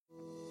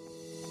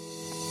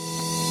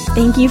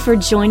Thank you for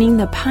joining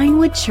the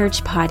Pinewood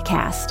Church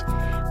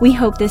podcast. We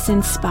hope this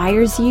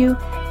inspires you,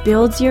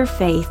 builds your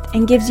faith,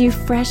 and gives you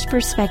fresh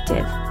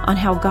perspective on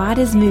how God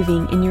is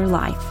moving in your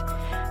life.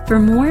 For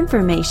more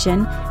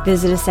information,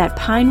 visit us at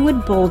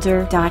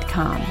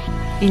pinewoodboulder.com.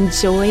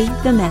 Enjoy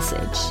the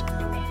message.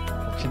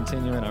 We're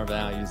continuing our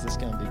values. This is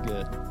going to be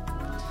good.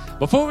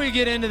 Before we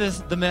get into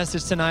the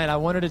message tonight, I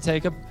wanted to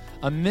take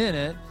a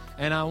minute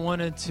and I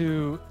wanted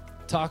to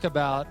talk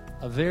about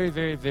a very,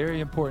 very, very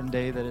important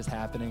day that is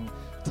happening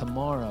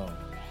tomorrow.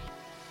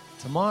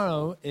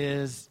 Tomorrow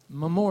is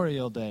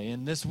Memorial Day,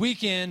 and this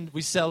weekend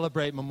we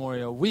celebrate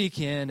Memorial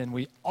Weekend, and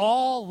we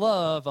all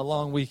love a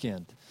long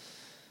weekend.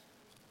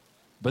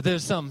 But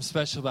there's something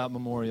special about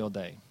Memorial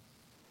Day.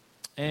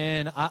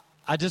 And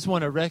I just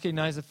want to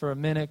recognize it for a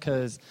minute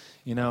because,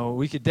 you know,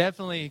 we could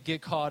definitely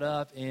get caught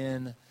up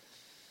in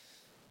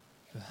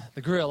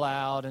the Grill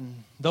Out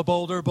and the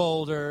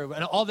Boulder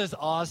and all this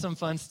awesome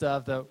fun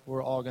stuff that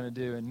we're all going to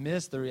do and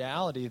miss the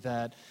reality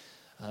that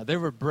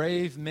there were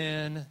brave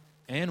men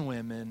and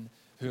women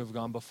who have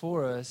gone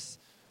before us,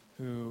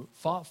 who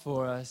fought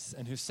for us,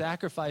 and who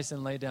sacrificed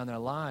and laid down their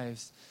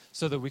lives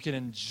so that we could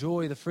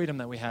enjoy the freedom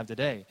that we have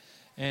today.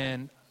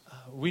 And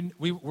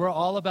we're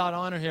all about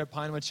honor here at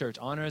Pinewood Church.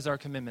 Honor is our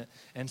commitment.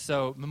 And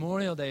so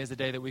Memorial Day is a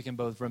day that we can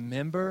both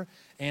remember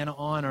and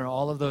honor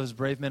all of those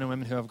brave men and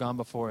women who have gone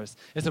before us.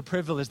 It's a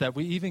privilege that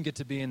we even get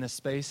to be in this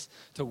space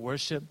to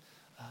worship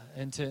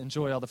and to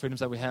enjoy all the freedoms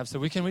that we have. So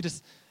we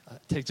just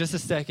take just a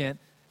second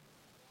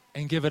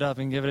and give it up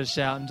and give it a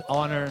shout and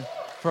honor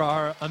for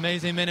our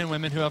amazing men and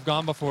women who have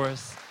gone before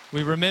us.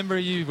 We remember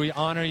you, we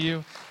honor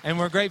you, and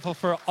we're grateful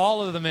for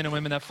all of the men and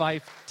women that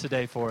fight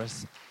today for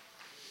us.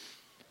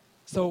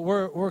 So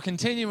we're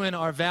continuing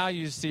our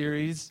values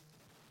series,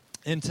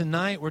 and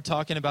tonight we're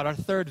talking about our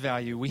third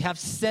value. We have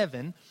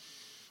 7,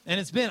 and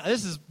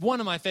this is one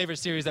of my favorite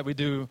series that we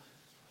do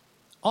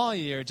all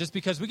year, just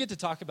because we get to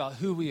talk about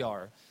who we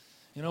are.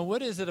 You know,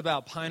 what is it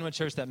about Pinewood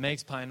Church that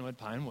makes Pinewood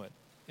Pinewood?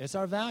 It's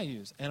our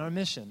values and our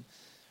mission.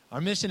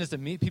 Our mission is to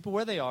meet people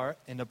where they are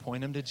and to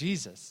point them to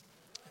Jesus.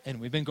 And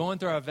we've been going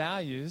through our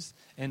values,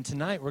 and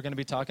tonight we're going to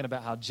be talking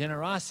about how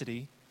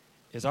generosity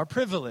is our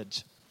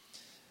privilege.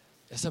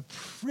 It's a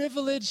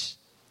privilege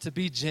to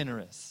be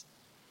generous.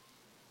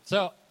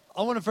 So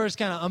I want to first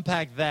kind of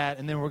unpack that,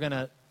 and then we're going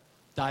to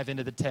dive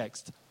into the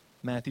text.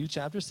 Matthew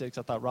chapter 6.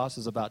 I thought Ross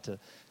was about to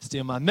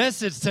steal my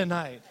message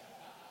tonight.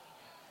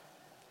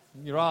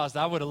 Ross,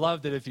 I would have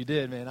loved it if you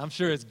did, man. I'm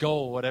sure it's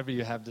gold, whatever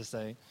you have to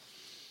say.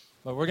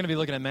 But we're going to be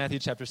looking at Matthew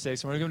chapter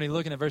 6, and we're going to be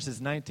looking at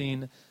verses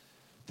 19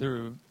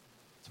 through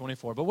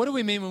 24. But what do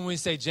we mean when we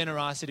say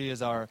generosity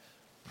is our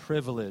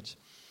privilege?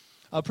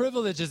 A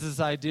privilege is this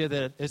idea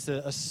that it's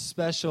a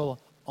special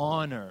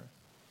honor.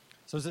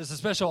 So it's a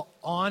special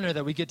honor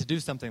that we get to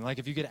do something. Like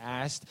if you get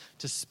asked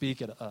to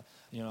speak at a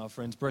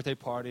friend's birthday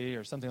party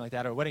or something like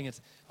that, or a wedding,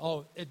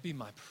 it'd be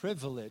my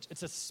privilege.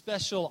 It's a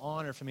special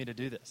honor for me to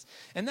do this.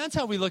 And that's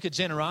how we look at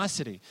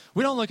generosity.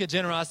 We don't look at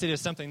generosity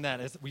as something that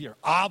we are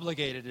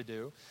obligated to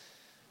do.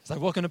 It's like,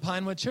 welcome to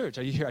Pinewood Church.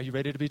 Are you here? Are you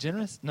ready to be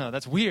generous? No,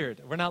 that's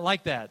weird. We're not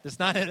like that. It's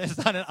not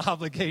an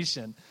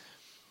obligation.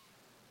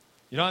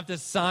 You don't have to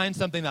sign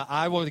something that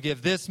I will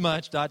give this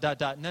much, ...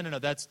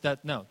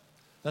 No,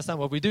 that's not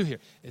what we do here.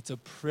 It's a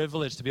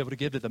privilege to be able to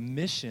give to the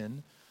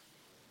mission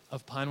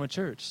of Pinewood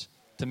Church,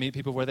 to meet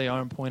people where they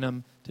are and point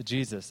them to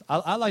Jesus.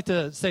 I like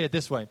to say it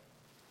this way.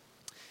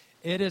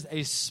 It is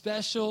a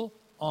special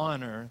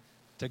honor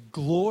to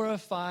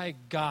glorify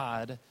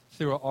God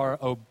through our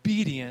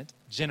obedient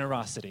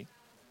generosity.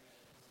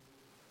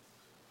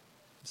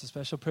 It's a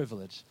special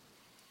privilege.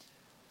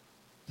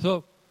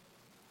 So,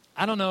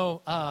 I don't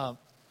know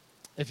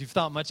if you've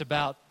thought much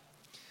about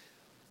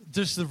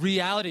just the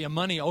reality of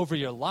money over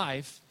your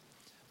life,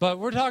 but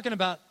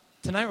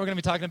tonight we're going to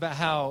be talking about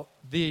how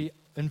the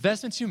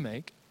investments you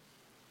make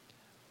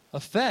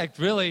affect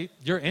really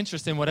your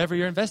interest in whatever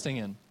you're investing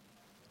in.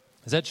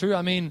 Is that true?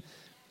 I mean,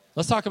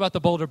 let's talk about the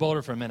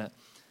Boulder for a minute.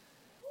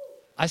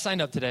 I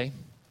signed up today.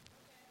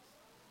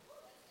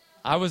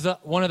 I was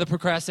one of the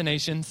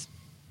procrastinations.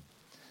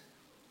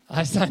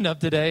 I signed up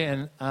today,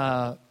 and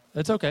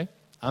it's okay.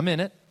 I'm in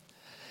it.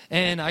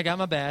 And I got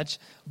my badge,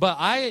 but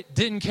I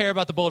didn't care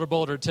about the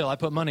Boulder until I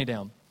put money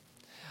down.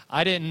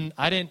 I didn't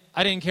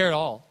care at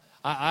all.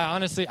 I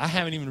honestly, I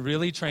haven't even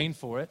really trained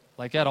for it,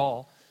 like at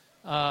all.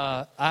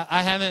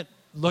 I haven't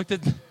looked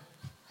at,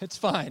 it's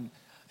fine.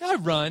 I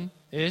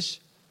run-ish.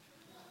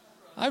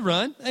 I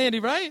run, Andy,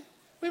 right?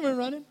 We were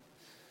running.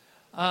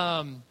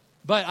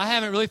 But I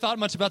haven't really thought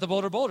much about the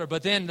Boulder.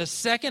 But then the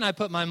second I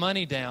put my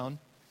money down,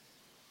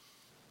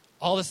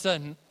 all of a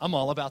sudden, I'm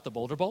all about the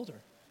Boulder.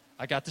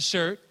 I got the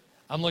shirt.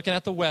 I'm looking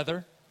at the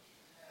weather.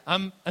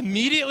 I'm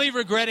immediately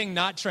regretting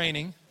not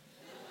training.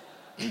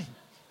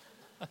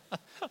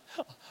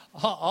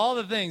 All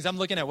the things. I'm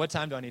looking at what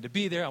time do I need to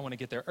be there. I want to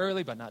get there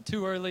early, but not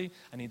too early.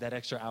 I need that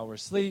extra hour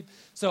of sleep.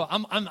 So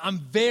I'm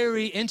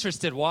very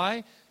interested.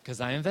 Why?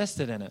 Because I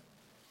invested in it.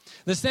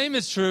 The same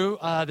is true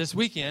this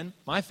weekend.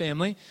 My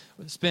family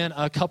spent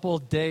a couple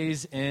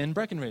days in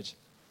Breckenridge.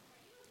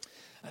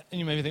 And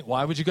you maybe think,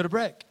 why would you go to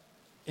Breck?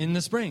 in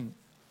the spring.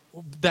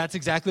 That's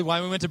exactly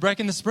why we went to Breck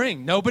in the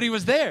spring. Nobody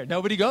was there.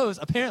 Nobody goes,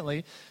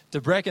 apparently, to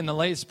Breck in the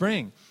late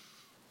spring.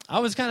 I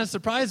was kind of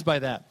surprised by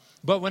that.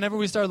 But whenever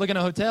we started looking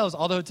at hotels,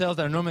 all the hotels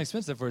that are normally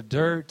expensive were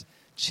dirt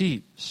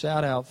cheap.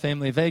 Shout out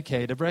Family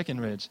Vacay to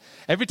Breckenridge.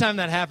 Every time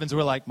that happens,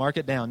 we're like, mark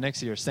it down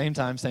next year, same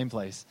time, same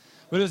place.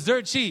 But it was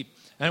dirt cheap,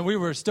 and we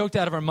were stoked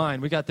out of our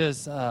mind. We got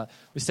this,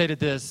 we stayed at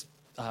this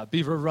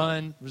Beaver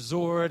Run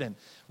Resort, and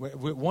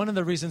one of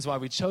the reasons why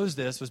we chose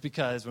this was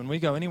because when we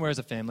go anywhere as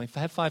a family, I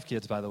had 5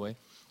 kids, by the way,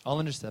 all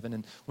under 7,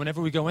 and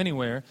whenever we go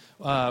anywhere,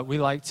 we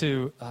like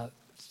to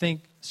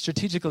think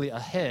strategically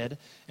ahead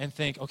and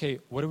think, okay,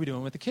 what are we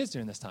doing with the kids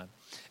during this time?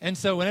 And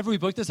so whenever we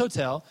booked this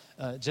hotel,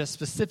 just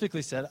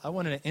specifically said, I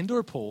wanted an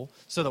indoor pool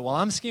so that while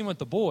I'm skiing with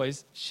the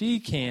boys, she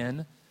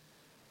can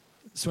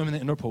swim in the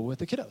indoor pool with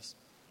the kiddos.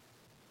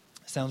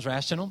 Sounds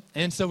rational.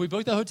 And so we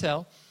booked the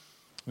hotel.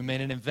 We made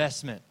an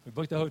investment. We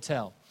booked the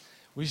hotel.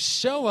 We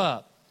show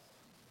up.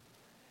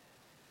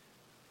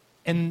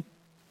 And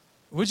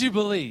would you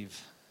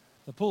believe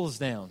the pool's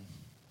down?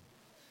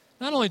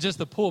 Not only just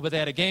the pool, but they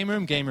had a game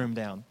room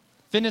down.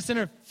 Fitness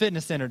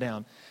center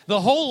down. The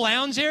whole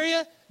lounge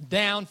area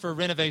down for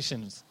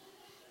renovations.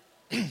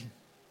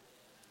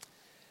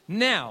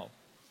 Now,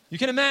 you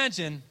can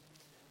imagine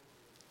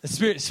the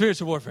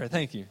spiritual warfare.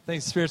 Thank you.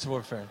 Thanks, spiritual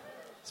warfare.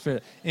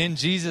 In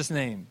Jesus'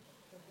 name.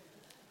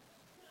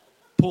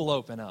 Pool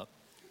open up.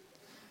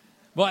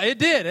 Well, it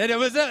did. And it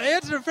was an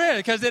answer to prayer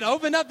because it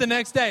opened up the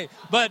next day.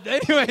 But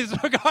anyways,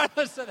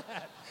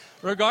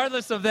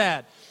 regardless of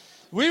that,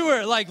 we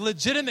were like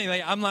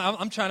legitimately,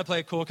 I'm trying to play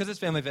it cool because it's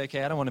family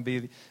vacay. I don't want to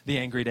be the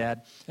angry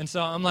dad. And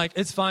so I'm like,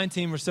 it's fine,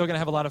 team. We're still going to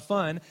have a lot of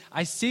fun.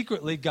 I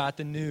secretly got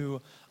the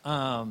new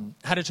How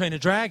to Train a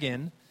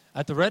Dragon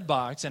at the Red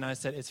Box. And I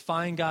said, it's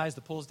fine, guys.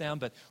 The pool's down,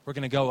 but we're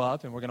going to go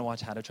up and we're going to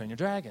watch How to Train Your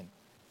Dragon.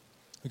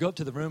 We go up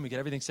to the room. We get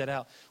everything set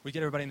out. We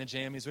get everybody in the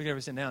jammies. We get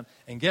everybody sitting down.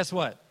 And guess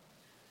what?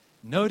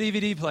 No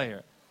DVD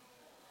player.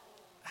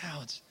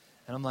 Ouch.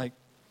 And I'm like,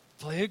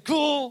 play it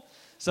cool.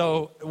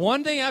 So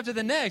one thing after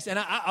the next, and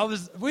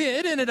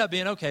it ended up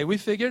being okay. We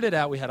figured it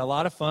out. We had a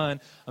lot of fun,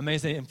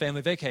 amazing in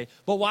family vacay.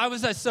 But why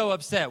was I so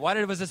upset?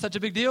 Was it such a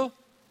big deal?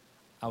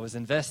 I was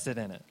invested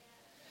in it.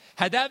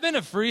 Had that been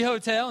a free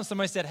hotel and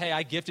somebody said, hey,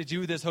 I gifted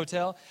you this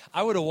hotel,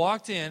 I would have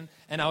walked in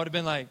and I would have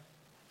been like,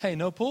 hey,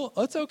 no pool?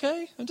 Oh, it's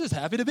okay. I'm just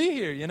happy to be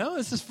here,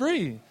 This is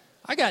free.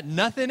 I got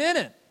nothing in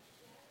it.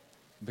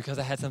 Because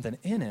I had something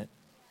in it,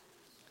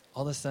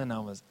 all of a sudden I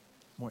was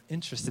more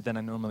interested than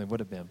I normally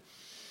would have been.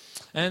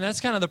 And that's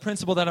kind of the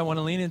principle that I want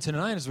to lean into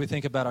tonight as we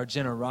think about our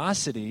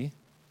generosity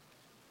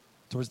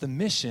towards the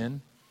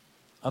mission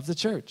of the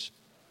church.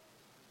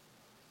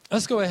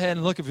 Let's go ahead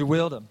and look, if you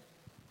will,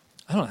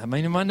 I don't have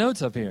many of my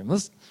notes up here.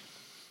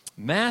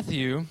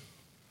 Matthew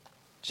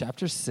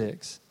chapter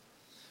 6,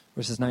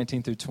 verses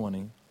 19 through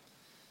 20.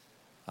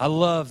 I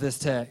love this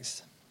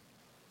text.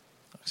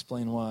 I'll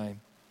explain why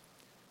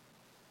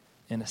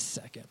in a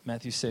second.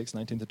 Matthew 6,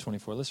 19 to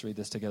 24. Let's read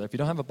this together. If you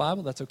don't have a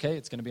Bible, that's okay.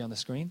 It's going to be on the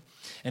screen.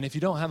 And if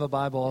you don't have a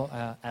Bible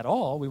at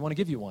all, we want to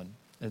give you one.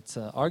 It's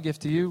our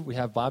gift to you. We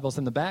have Bibles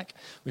in the back.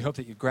 We hope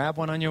that you grab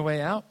one on your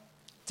way out.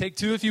 Take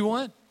 2 if you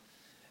want.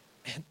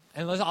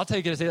 And I'll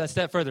take it a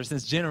step further.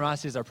 Since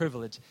generosity is our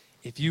privilege,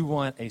 if you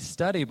want a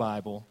study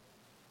Bible,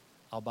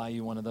 I'll buy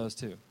you one of those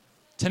too.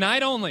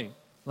 Tonight only,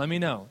 let me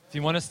know. If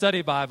you want a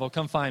study Bible,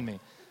 come find me.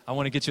 I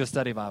want to get you a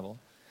study Bible.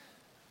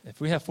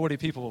 If we have 40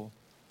 people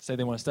say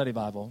they want a study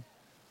Bible,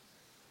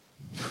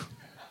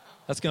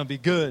 that's going to be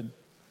good.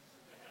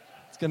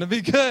 It's going to be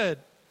good.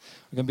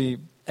 We're going to be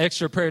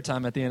extra prayer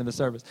time at the end of the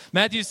service.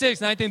 Matthew 6,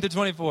 19 to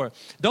 24.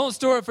 Don't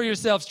store up for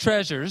yourselves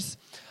treasures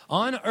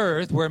on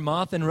earth where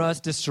moth and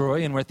rust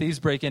destroy and where thieves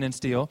break in and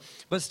steal,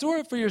 but store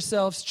up for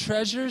yourselves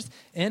treasures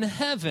in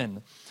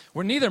heaven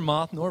where neither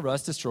moth nor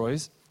rust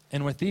destroys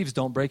and where thieves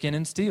don't break in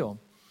and steal.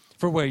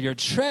 For where your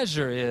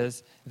treasure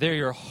is, there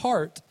your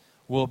heart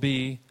will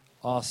be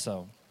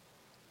also.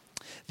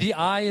 The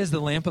eye is the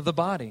lamp of the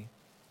body.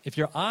 If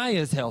your eye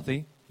is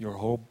healthy, your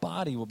whole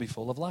body will be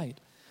full of light.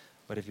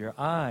 But if your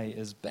eye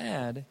is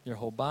bad, your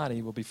whole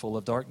body will be full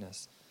of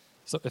darkness.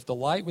 So if the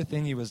light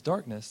within you is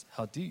darkness,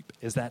 how deep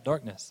is that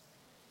darkness?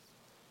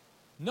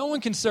 No one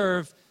can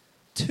serve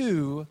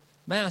 2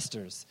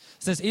 masters,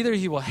 since either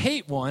he will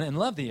hate one and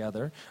love the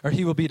other, or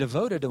he will be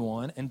devoted to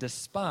one and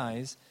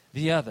despise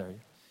the other.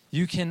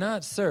 You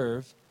cannot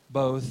serve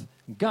both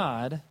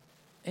God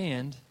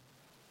and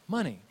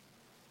money.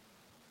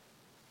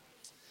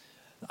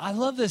 I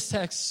love this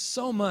text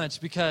so much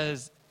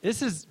because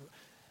this is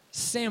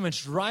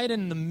sandwiched right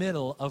in the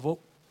middle of what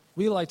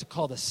we like to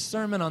call the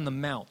Sermon on the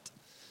Mount.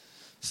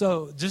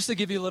 So just to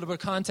give you a little bit of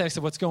context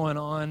of what's going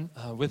on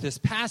with this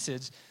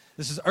passage,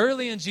 this is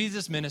early in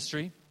Jesus'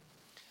 ministry.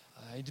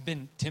 He'd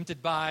been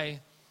tempted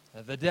by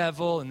the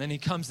devil, and then he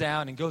comes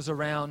out and goes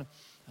around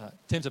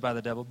tempted by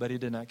the devil, but he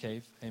did not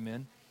cave.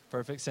 Amen.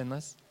 Perfect,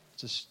 sinless.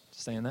 Just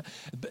saying that.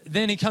 But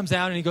then he comes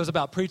out and he goes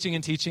about preaching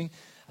and teaching,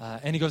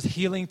 and he goes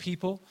healing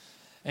people.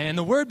 And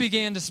the word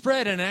began to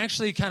spread and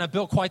actually kind of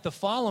built quite the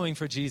following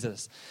for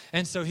Jesus.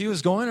 And so he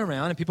was going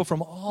around and people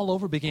from all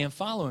over began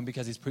following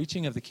because he's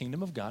preaching of the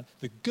kingdom of God,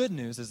 the good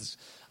news, as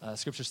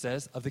Scripture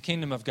says, of the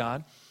kingdom of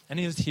God. And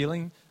he was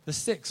healing the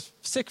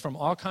sick from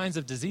all kinds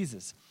of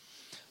diseases.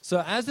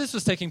 So as this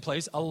was taking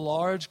place, a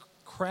large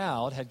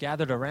crowd had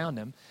gathered around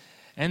him.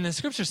 And the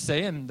Scriptures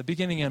say in the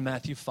beginning of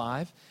Matthew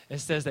 5, it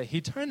says that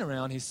he turned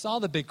around, he saw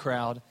the big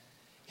crowd,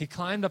 he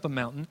climbed up a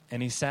mountain,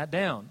 and he sat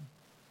down.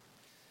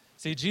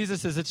 See,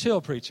 Jesus is a chill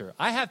preacher.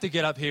 I have to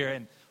get up here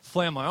and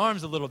flam my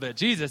arms a little bit.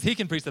 Jesus, he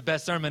can preach the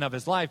best sermon of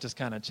his life, just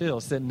kind of chill,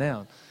 sitting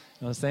down. You know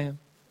what I'm saying?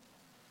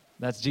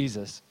 That's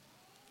Jesus.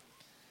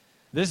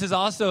 This is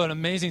also an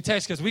amazing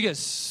text because we get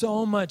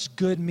so much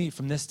good meat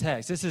from this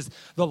text. This is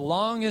the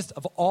longest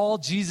of all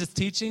Jesus'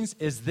 teachings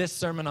is this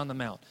Sermon on the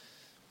Mount.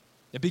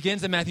 It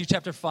begins in Matthew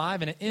chapter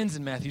 5 and it ends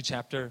in Matthew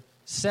chapter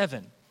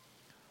 7.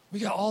 We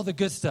got all the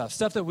good stuff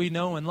that we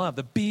know and love,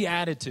 the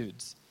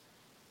Beatitudes.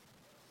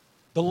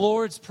 The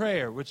Lord's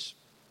Prayer, which,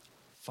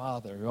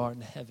 Father, who art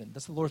in heaven.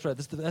 That's the Lord's Prayer.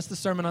 That's the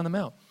Sermon on the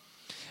Mount.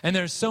 And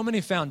there's so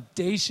many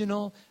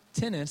foundational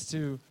tenets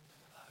to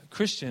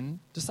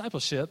Christian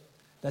discipleship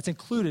that's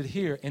included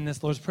here in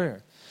this Lord's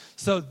Prayer.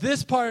 So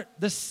this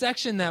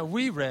section that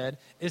we read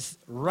is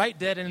right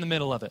dead in the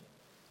middle of it.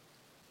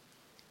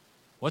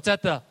 What's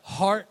at the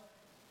heart?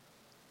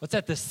 What's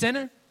at the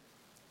center?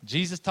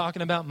 Jesus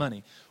talking about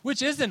money,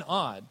 which isn't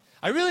odd.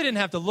 I really didn't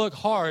have to look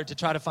hard to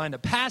try to find a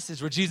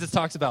passage where Jesus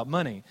talks about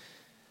money.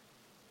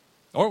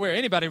 Or where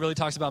anybody really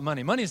talks about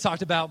money. Money is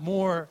talked about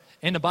more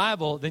in the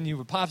Bible than you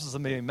would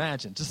possibly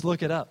imagine. Just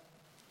look it up.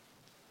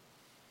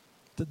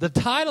 The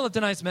title of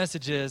tonight's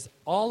message is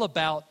All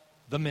About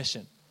the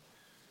Mission.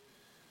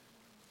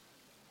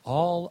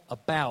 All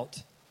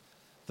About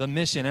the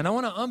Mission. And I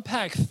want to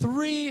unpack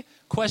 3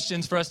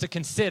 questions for us to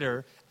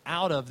consider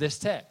out of this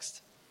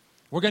text.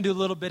 We're going to do a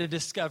little bit of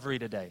discovery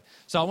today.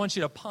 So I want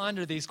you to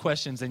ponder these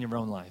questions in your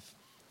own life.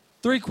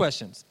 3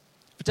 questions.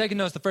 If you're taking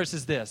notes, the first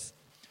is this.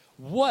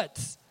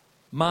 What's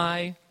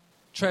my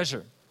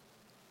treasure?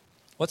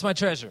 What's my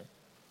treasure?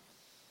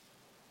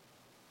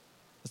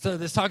 So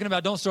it's talking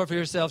about don't store for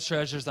yourselves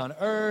treasures on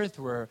earth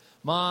where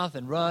moth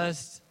and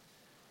rust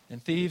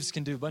and thieves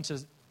can do a bunch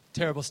of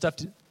terrible stuff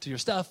to your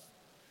stuff.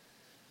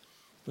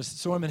 But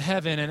store them in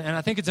heaven. And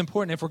I think it's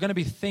important if we're going to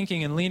be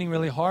thinking and leaning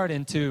really hard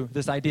into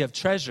this idea of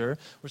treasure,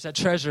 which that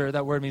treasure,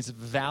 that word means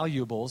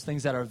valuables,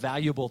 things that are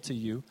valuable to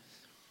you.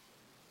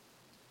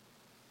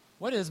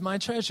 What is my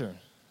treasure?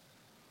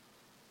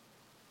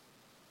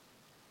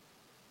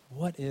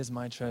 What is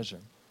my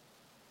treasure?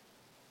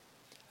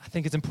 I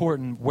think it's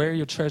important where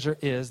your treasure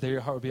is, there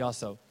your heart will be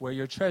also. Where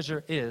your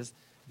treasure is,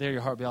 there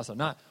your heart will be also.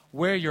 Not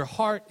where your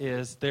heart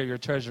is, there your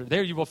treasure.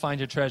 There you will find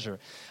your treasure.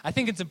 I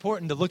think it's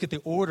important to look at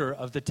the order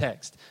of the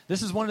text.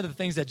 This is one of the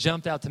things that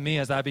jumped out to me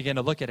as I began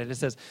to look at it. It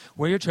says,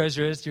 where your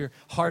treasure is, your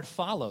heart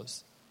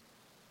follows.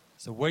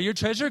 So where your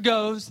treasure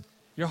goes,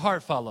 your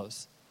heart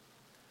follows.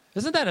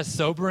 Isn't that a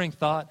sobering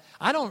thought?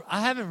 I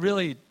haven't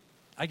really,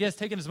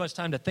 taken as much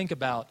time to think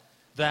about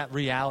that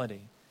reality.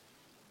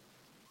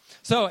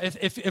 So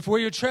if where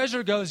your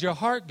treasure goes, your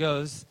heart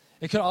goes,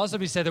 it could also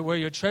be said that where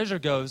your treasure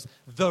goes,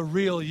 the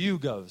real you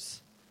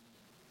goes.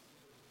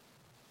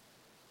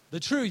 The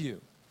true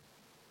you.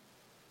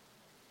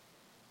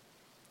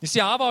 You see,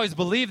 I've always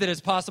believed that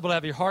it's possible to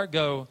have your heart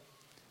go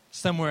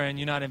somewhere and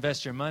you not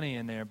invest your money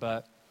in there,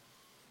 but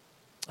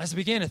as I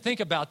began to think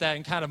about that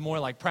in kind of more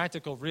like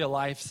practical real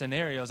life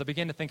scenarios, I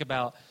began to think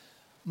about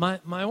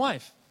my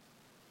wife.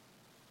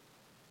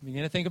 I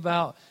began to think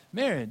about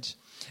marriage.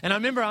 And I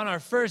remember on our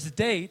first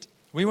date,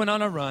 we went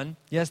on a run.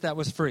 Yes, that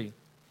was free.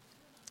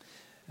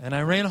 And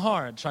I ran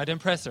hard, tried to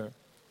impress her.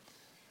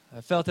 I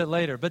felt it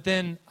later. But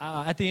then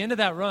at the end of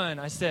that run,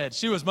 I said,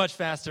 she was much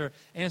faster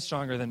and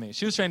stronger than me.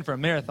 She was training for a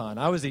marathon.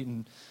 I was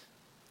eating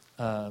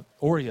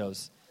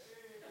Oreos.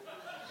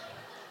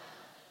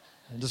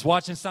 And just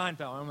watching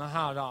Seinfeld. I don't know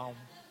how.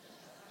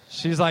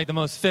 She's like the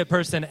most fit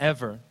person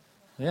ever.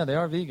 Yeah, they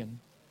are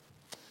vegan.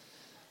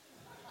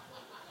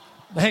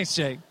 Thanks,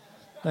 Jake.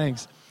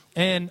 Thanks.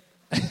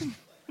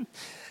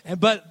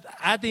 But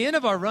at the end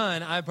of our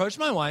run, I approached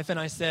my wife and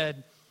I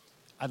said,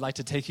 I'd like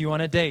to take you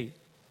on a date.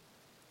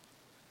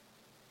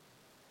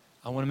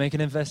 I want to make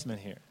an investment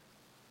here.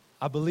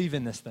 I believe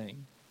in this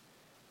thing.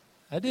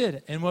 I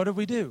did. And what did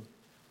we do?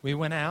 We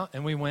went out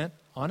and we went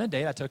on a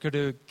date. I took her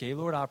to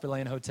Gaylord Opry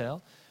Lane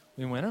Hotel.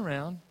 We went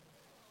around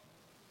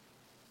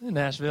in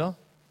Nashville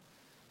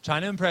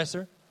trying to impress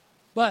her.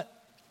 But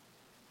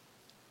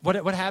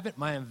what happened?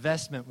 My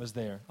investment was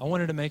there. I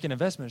wanted to make an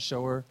investment,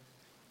 show her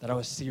that I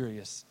was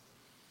serious.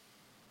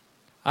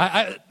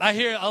 I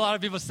hear a lot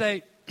of people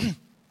say,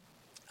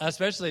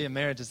 especially in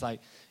marriage, it's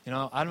like, I'm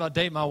about to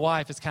date my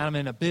wife. It's kind of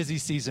in a busy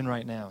season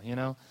right now,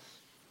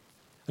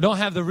 I don't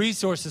have the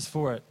resources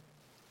for it.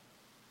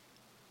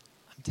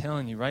 I'm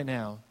telling you right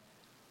now,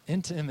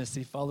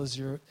 intimacy follows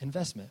your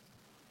investment.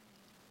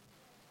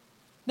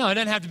 No, it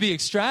doesn't have to be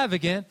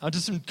extravagant. I'm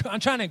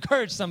trying to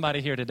encourage somebody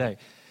here today.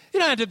 You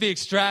don't have to be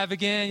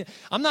extravagant.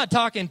 I'm not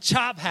talking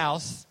chop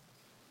house.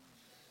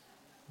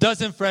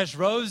 dozen fresh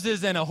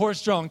roses and a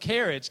horse-drawn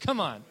carriage. Come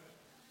on.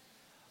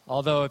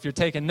 Although if you're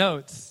taking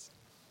notes.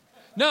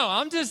 No,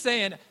 I'm just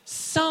saying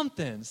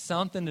something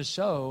to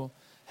show,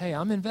 hey,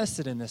 I'm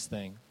invested in this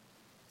thing.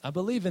 I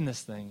believe in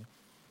this thing.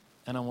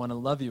 And I want to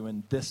love you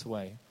in this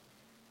way.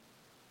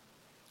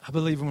 I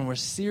believe when we're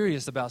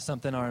serious about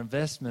something, our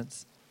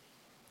investments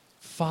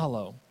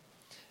follow.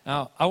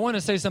 Now, I want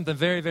to say something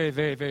very, very,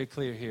 very, very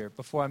clear here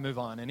before I move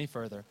on any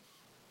further.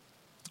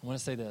 I want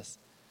to say this.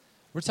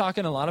 We're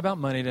talking a lot about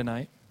money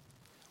tonight.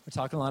 We're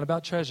talking a lot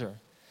about treasure.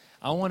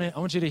 I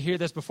want you to hear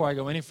this before I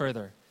go any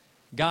further.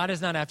 God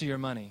is not after your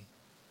money.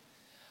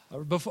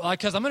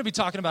 Because I'm going to be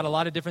talking about a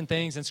lot of different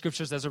things in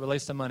scriptures as it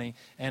relates to money.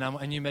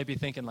 And you may be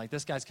thinking, like,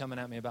 this guy's coming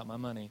at me about my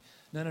money.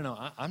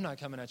 No. I'm not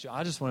coming at you.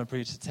 I just want to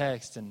preach the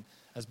text and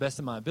as best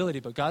of my ability.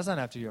 But God's not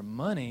after your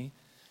money.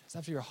 It's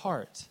after your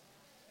heart.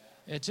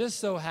 It just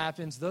so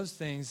happens those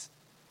things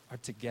are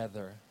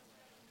together.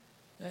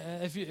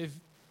 If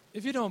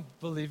you don't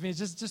believe me,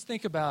 just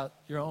think about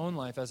your own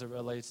life as it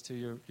relates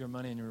to your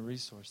money and your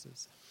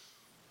resources.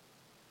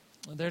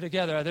 They're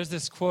together. There's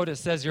this quote that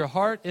says, your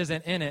heart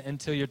isn't in it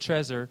until your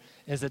treasure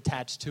is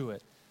attached to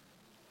it.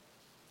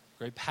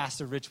 Great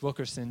pastor Rich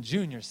Wilkerson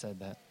Jr. said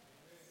that.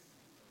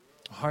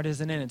 Heart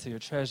isn't in it until your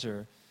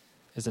treasure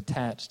is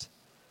attached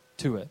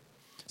to it.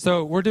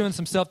 So we're doing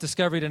some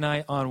self-discovery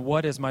tonight on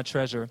what is my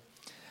treasure.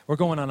 We're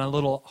going on a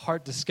little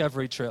heart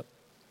discovery trip.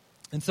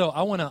 And so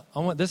I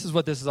want this is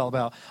what this is all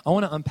about. I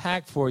want to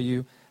unpack for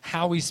you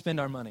how we spend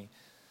our money.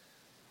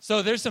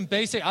 So there's some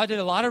I did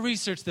a lot of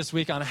research this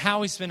week on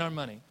how we spend our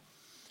money.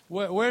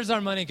 Where does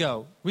our money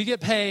go? We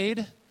get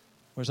paid.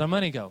 Where's our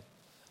money go?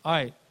 All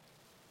right.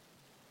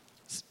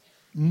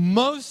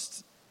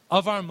 Most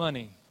of our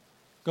money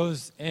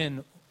goes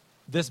in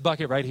this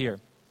bucket right here.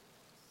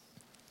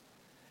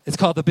 It's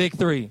called the Big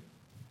Three.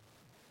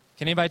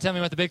 Can anybody tell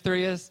me what the Big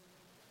Three is?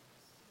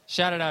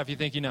 Shout it out if you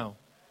think you know.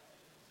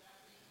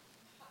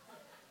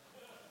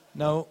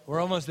 No, we're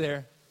almost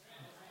there.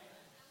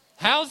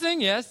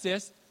 Housing,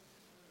 yes.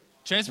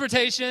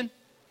 Transportation.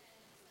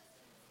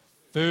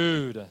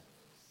 Food.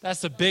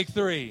 That's the Big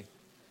Three.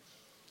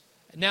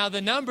 Now,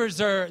 the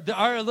numbers are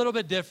a little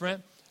bit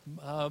different,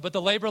 but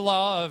the labor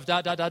law of ...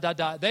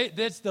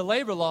 the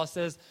labor law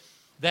says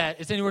that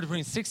it's anywhere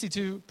between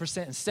 62%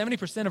 and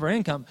 70% of our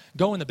income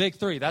go in the Big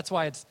Three. That's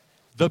why it's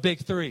the Big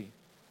Three.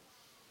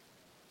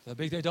 The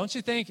Big Three. Don't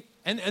you think?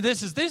 And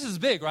this is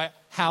big, right?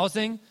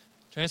 Housing,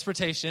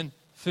 transportation,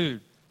 food.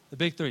 The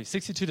Big Three.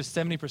 62 to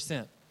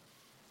 70%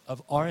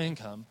 of our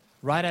income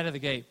right out of the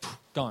gate,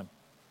 gone.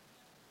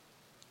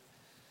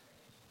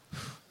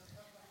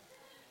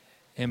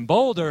 In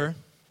Boulder,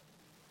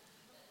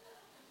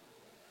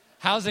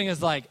 housing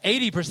is like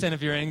 80%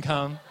 of your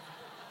income.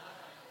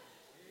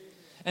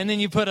 And then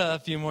you put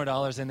a few more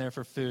dollars in there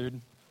for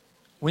food.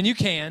 When you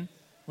can.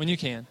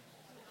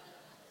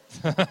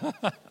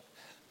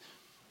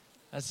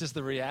 That's just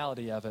the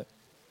reality of it.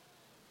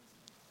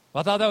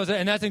 Well, I thought that was it.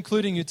 And that's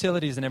including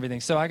utilities and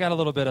everything. So I got a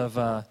little bit of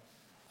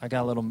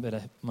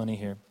money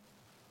here.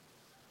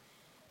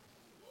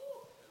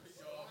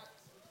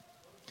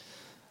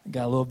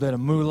 Got a little bit of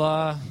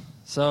moolah.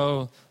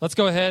 So let's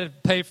go ahead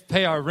and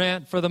pay our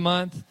rent for the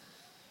month.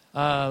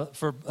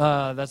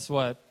 That's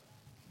what?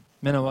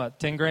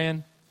 10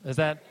 grand? Is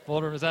that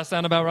Boulder? Does that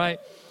sound about right?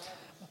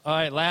 All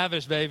right,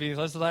 lavish, baby.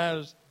 Let's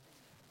lavish.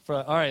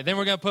 All right, then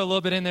we're going to put a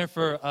little bit in there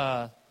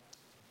for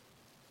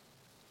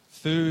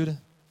food.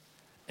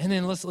 And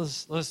then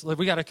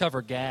we got to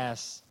cover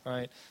gas, all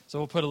right? So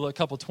we'll put a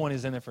couple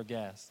 20s in there for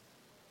gas.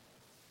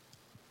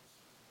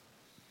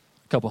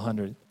 A couple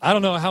hundred. I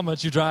don't know how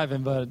much you're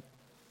driving, but...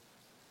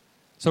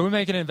 So we're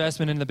making an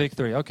investment in the Big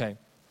Three. Okay.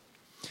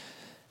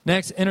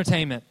 Next,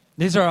 entertainment.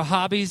 These are our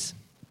hobbies.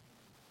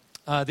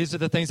 These are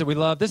the things that we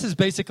love. This is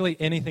basically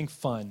anything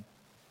fun.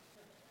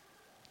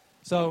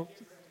 So,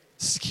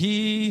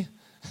 ski.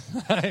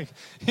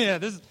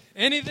 This is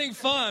anything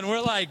fun.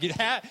 We're like,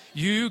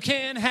 you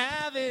can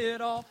have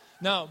it all.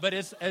 No, but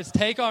it's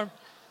take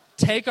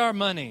our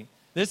money.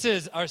 This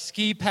is our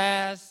ski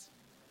pass.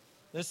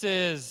 This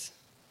is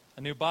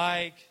a new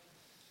bike.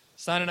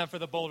 Signing up for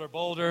the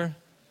Boulder.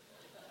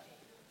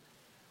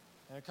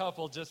 And a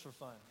couple just for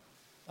fun.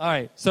 All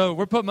right, so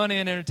we're putting money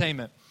in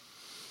entertainment.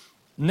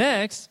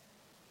 Next,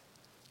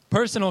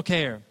 personal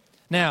care.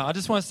 Now, I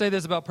just want to say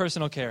this about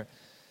personal care.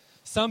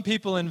 Some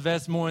people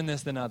invest more in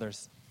this than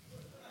others.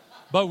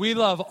 But we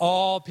love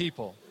all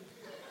people.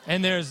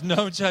 And there's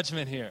no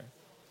judgment here.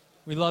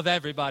 We love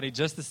everybody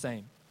just the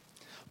same.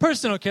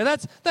 Personal care,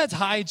 that's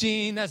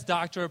hygiene, that's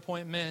doctor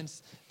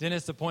appointments,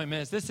 dentist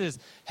appointments. This is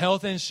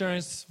health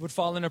insurance would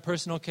fall into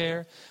personal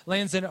care.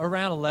 Lands in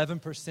around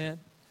 11%.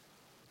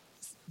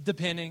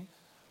 Depending.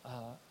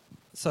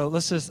 So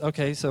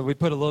we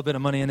put a little bit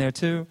of money in there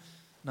too.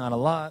 Not a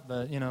lot,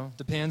 but,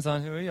 depends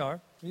on who we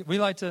are. We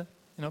like to,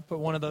 put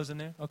one of those in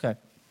there. Okay.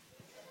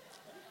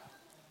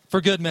 For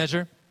good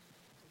measure.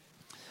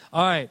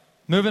 All right,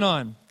 moving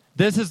on.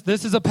 This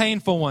is a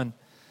painful one.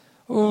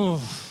 Ooh.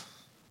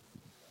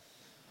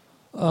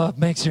 It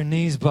makes your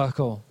knees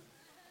buckle.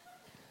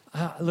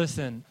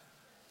 Listen,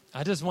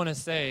 I just want to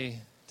say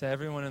to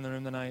everyone in the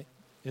room tonight,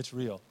 it's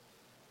real.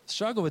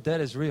 Struggle with debt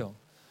is real,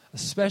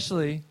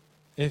 especially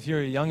if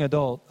you're a young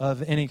adult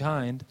of any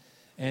kind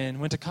and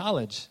went to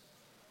college.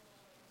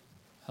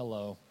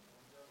 Hello.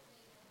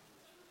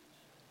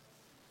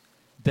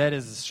 Debt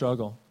is a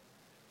struggle,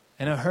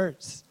 and it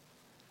hurts,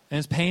 and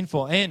it's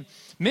painful. And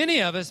many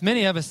of us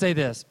say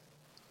this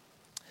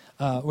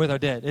with our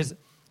debt.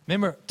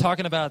 Remember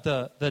talking about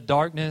the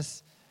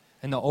darkness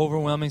and the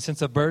overwhelming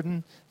sense of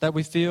burden that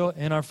we feel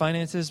in our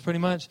finances pretty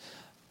much?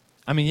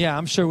 I mean, yeah,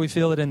 I'm sure we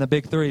feel it in the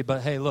big three,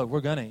 but hey, look,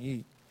 we're going to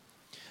eat.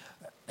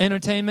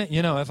 Entertainment,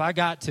 if I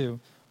got to.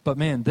 But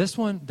man, this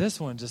one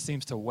just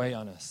seems to weigh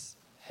on us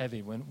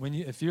heavy.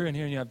 If you're in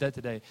here and you have debt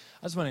today,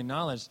 I just want to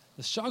acknowledge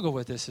the struggle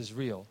with this is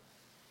real.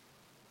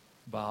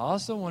 But I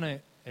also want to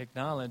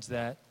acknowledge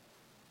that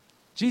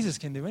Jesus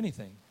can do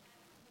anything.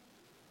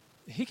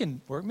 He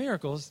can work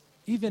miracles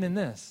even in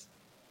this.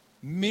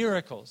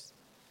 Miracles.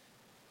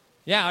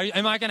 Yeah,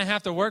 am I going to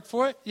have to work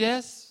for it?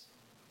 Yes.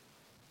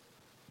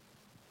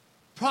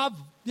 Probably.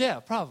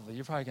 You're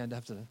probably going to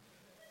have to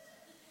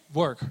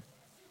work.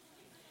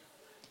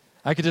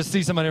 I could just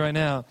see somebody right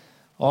now,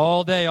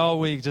 all day, all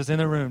week, just in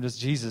the room,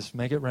 just Jesus,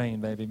 make it rain,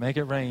 baby, make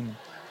it rain.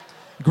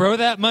 Grow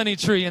that money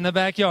tree in the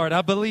backyard.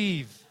 I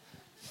believe.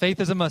 Faith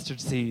is a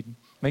mustard seed.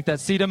 Make that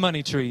seed a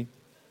money tree.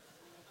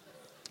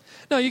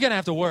 No, you're going to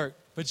have to work,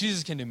 but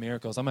Jesus can do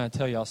miracles. I'm going to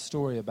tell you a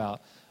story about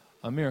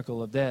a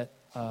miracle of debt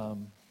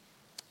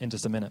in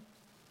just a minute.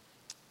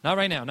 Not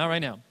right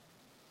now.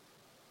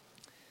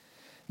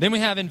 Then we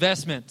have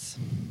investments.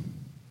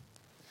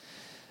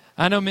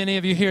 I know many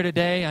of you here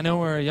today, I know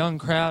we're a young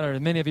crowd, or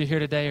many of you here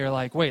today are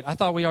like, wait, I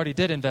thought we already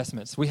did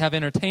investments. We have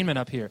entertainment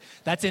up here.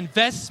 That's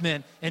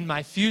investment in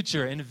my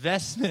future,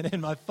 investment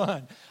in my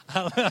fun.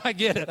 I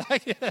get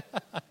it.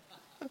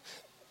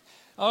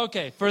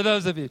 Okay,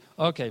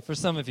 for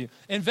some of you.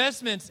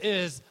 Investments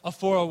is a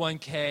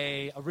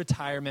 401k, a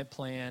retirement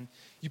plan.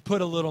 You put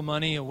a little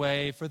money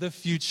away for the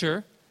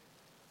future.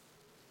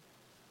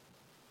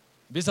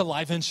 It's a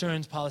life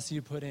insurance policy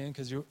you put in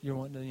because you're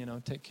wanting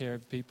to, take care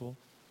of people.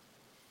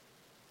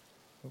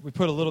 We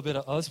put a little bit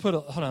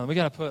of, we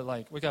got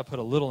to put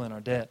a little in our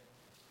debt.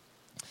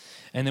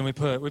 And then we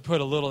put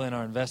a little in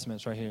our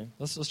investments right here.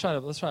 Let's try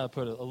to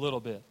put a little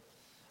bit.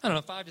 I don't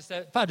know, 5 to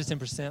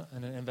 10%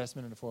 in an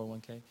investment in a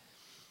 401k.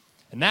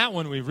 And that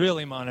one we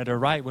really monitor,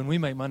 right? When we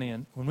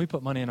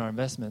put money in our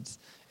investments,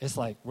 it's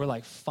like we're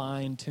like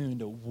fine-tuned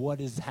to what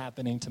is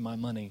happening to my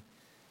money.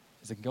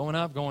 Is it going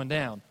up, going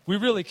down? We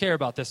really care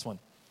about this one.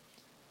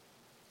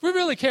 We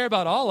really care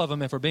about all of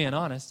them if we're being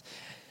honest.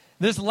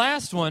 This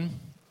last one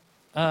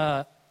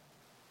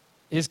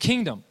is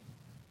kingdom.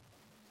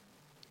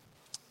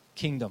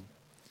 Kingdom.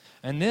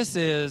 And this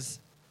is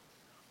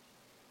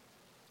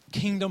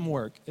kingdom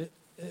work.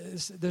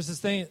 There's this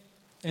thing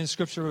in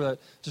Scripture that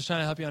just trying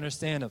to help you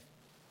understand of.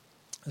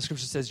 The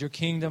Scripture says, your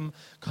kingdom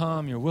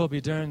come, your will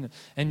be done.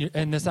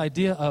 And this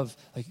idea of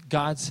like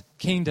God's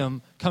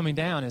kingdom coming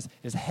down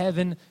is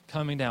heaven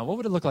coming down. What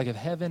would it look like if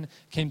heaven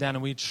came down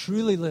and we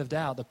truly lived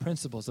out the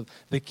principles of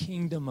the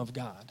kingdom of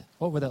God?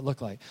 What would that look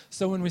like?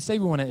 So when we say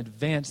we want to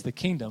advance the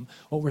kingdom,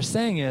 what we're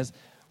saying is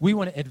we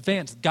want to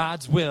advance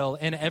God's will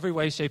in every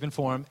way, shape, and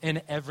form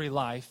in every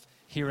life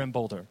here in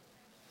Boulder.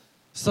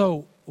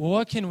 So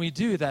what can we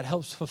do that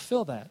helps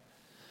fulfill that?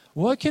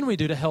 What can we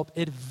do to help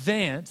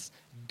advance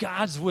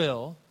God's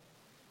will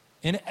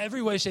in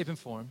every way, shape, and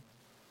form,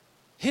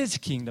 His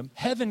kingdom,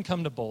 heaven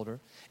come to Boulder,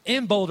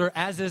 in Boulder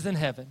as is in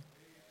heaven?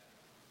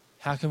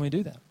 How can we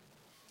do that?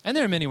 And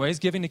there are many ways.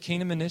 Giving to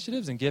kingdom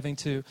initiatives and giving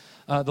to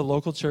the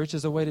local church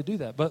is a way to do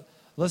that. But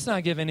let's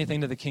not give anything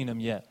to the kingdom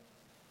yet.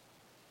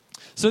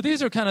 So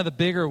these are kind of the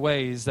bigger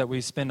ways that we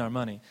spend our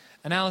money.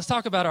 And now let's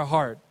talk about our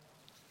heart.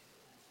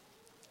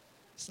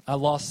 I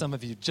lost some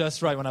of you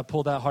just right when I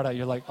pulled that heart out.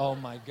 You're like, oh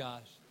my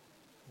gosh,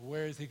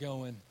 where is he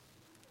going?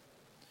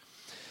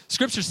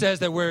 Scripture says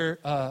that where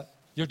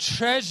your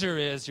treasure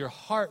is, your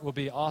heart will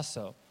be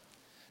also.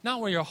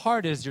 Not where your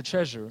heart is, your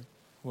treasure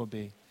will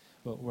be,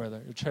 but where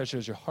your treasure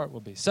is, your heart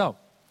will be. So,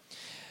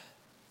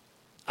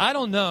 I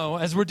don't know.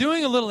 As we're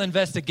doing a little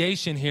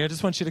investigation here, I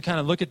just want you to kind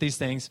of look at these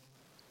things.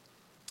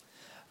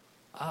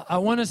 I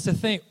want us to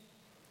think,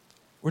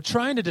 we're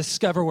trying to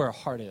discover where our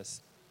heart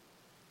is.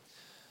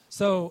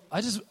 So,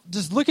 I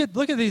just look at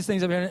these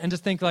things up here and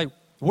just think like,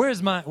 where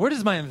does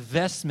my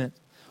investment,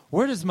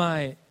 where does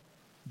my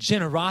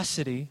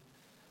generosity,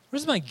 where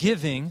does my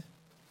giving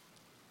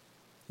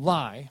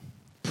lie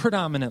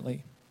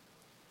predominantly?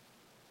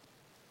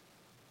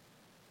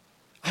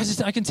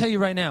 I can tell you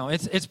right now,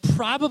 it's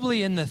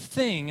probably in the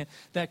thing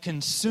that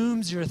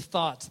consumes your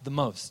thoughts the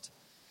most.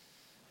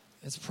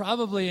 It's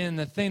probably in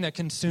the thing that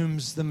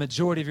consumes the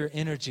majority of your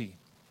energy.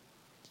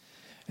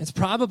 It's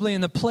probably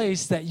in the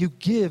place that you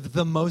give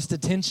the most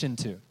attention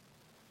to.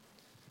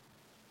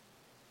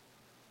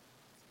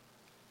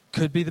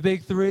 Could be the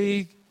big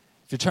three.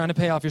 If you're trying to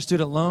pay off your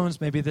student loans,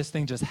 maybe this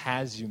thing just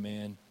has you,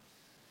 man.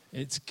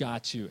 It's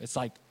got you. It's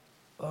like,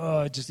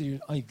 you're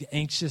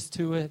anxious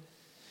to it.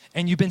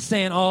 And you've been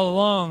saying all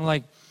along,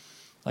 like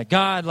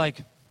God,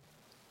 like,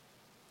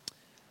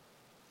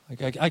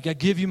 I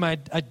give you my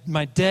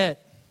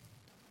debt,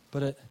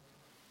 but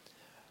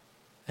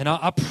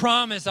I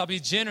promise I'll be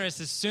generous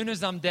as soon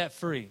as I'm debt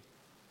free.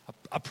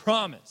 I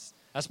promise.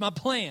 That's my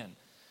plan.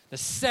 The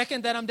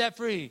second that I'm debt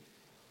free,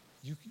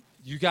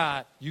 you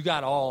got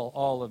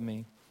all of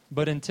me.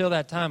 But until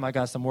that time, I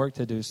got some work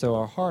to do. So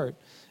our heart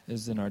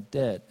is in our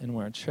debt, and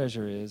where our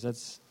treasure is,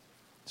 that's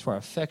where our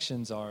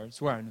affections are.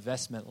 It's where our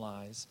investment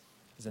lies,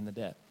 is in the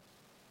debt.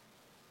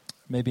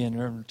 Maybe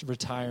in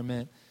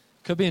retirement.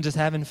 Could be in just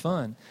having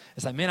fun.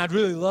 It's like, man, I'd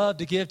really love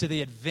to give to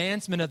the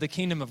advancement of the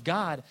kingdom of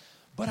God,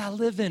 but I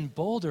live in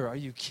Boulder. Are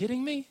you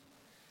kidding me?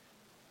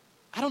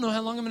 I don't know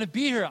how long I'm going to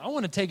be here. I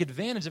want to take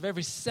advantage of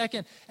every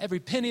second, every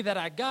penny that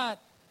I got,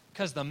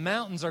 because the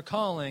mountains are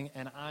calling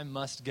and I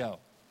must go.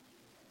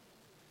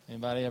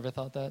 Anybody ever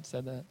thought that,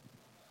 said that?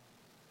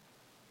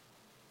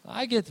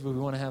 I get that we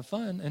want to have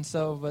fun, and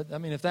so, but I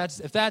mean, if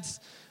that's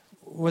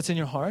what's in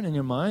your heart and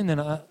your mind, then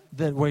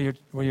that where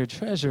your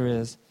treasure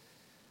is,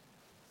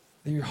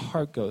 there your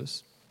heart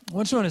goes. I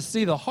want you to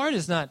see the heart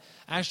is not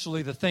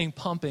actually the thing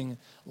pumping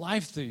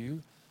life through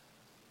you.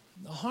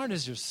 The heart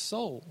is your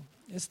soul.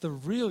 It's the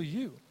real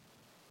you.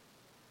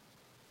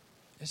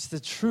 It's the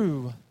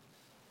true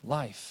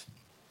life.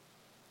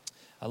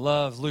 I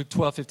love Luke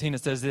 12:15.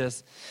 It says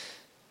this.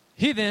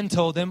 He then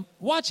told them,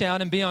 watch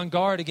out and be on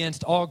guard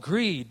against all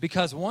greed,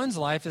 because one's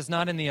life is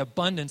not in the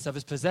abundance of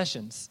his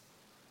possessions.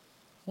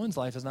 One's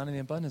life is not in the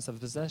abundance of his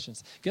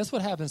possessions. Guess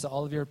what happens to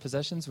all of your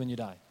possessions when you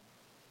die?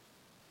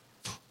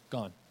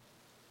 Gone.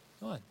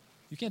 Gone.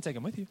 You can't take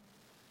them with you.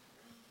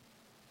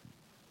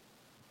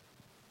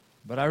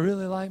 But I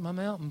really like my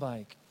mountain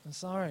bike. I'm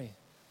sorry.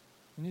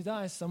 When you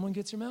die, someone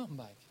gets your mountain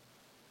bike.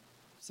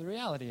 It's the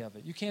reality of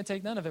it. You can't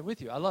take none of it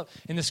with you. I love,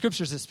 in the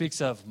scriptures, it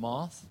speaks of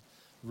moth,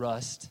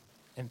 rust,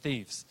 and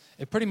thieves.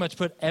 It pretty much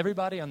put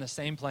everybody on the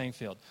same playing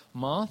field.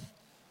 Moth,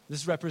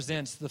 this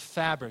represents the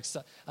fabrics.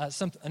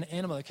 An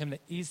animal that came to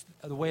eat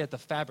away at the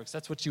fabrics.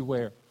 That's what you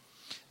wear.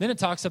 Then it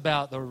talks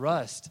about the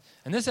rust.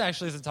 And this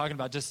actually isn't talking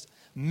about just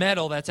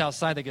metal that's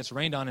outside that gets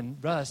rained on and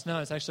rust. No,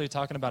 it's actually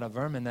talking about a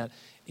vermin that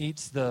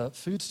eats the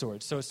food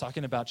storage. So it's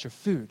talking about your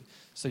food.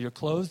 So your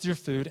clothes, your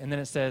food, and then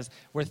it says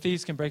where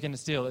thieves can break in and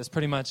steal is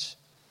pretty much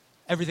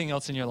everything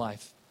else in your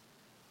life.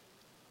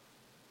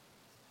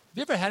 Have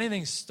you ever had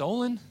anything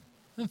stolen?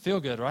 Doesn't feel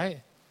good,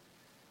 right?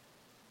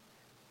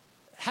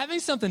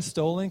 Having something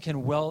stolen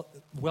can weld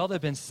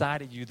up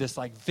inside of you this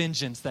like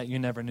vengeance that you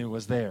never knew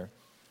was there.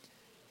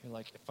 You're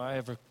like, if I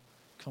ever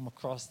come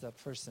across that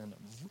person,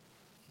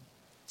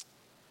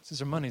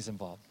 since money's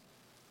involved,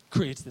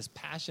 creates this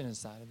passion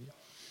inside of you.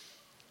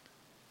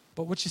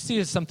 But what you see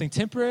is something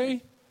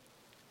temporary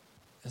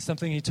and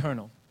something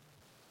eternal.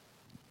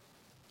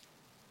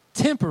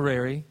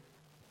 Temporary,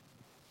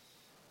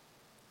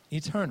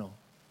 eternal.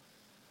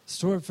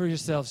 Store up for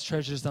yourselves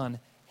treasures on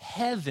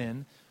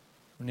heaven,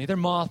 where neither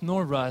moth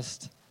nor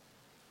rust,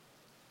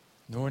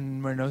 nor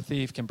where no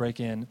thief can break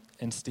in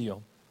and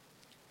steal.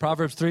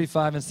 Proverbs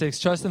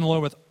 3:5-6. Trust in the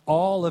Lord with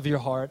all of your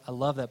heart. I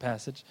love that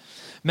passage.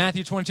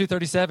 Matthew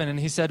 22:37. And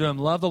he said to him,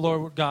 love the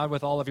Lord God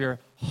with all of your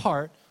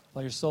heart, with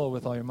all your soul,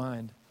 with all your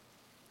mind.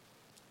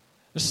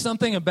 There's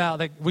something about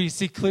that we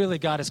see clearly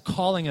God is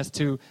calling us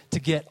to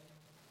get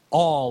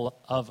all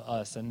of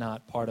us and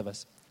not part of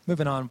us.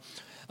 Moving on.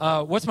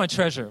 What's my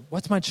treasure?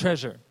 What's my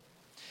treasure?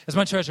 Is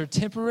my treasure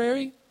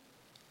temporary?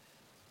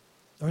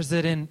 Or is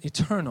it in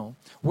eternal?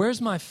 Where's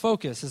my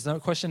focus? Is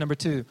question number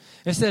 2.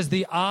 It says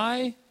the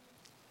eye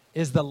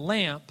is the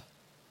lamp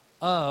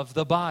of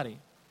the body.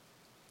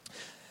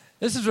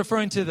 This is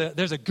referring to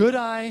there's a good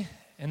eye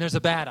and there's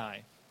a bad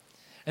eye.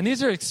 And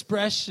these are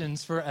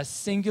expressions for a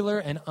singular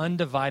and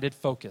undivided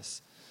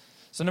focus.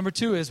 So number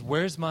 2 is,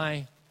 where's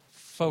my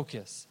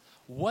focus?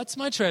 What's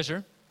my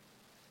treasure?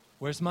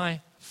 Where's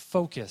my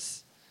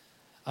focus?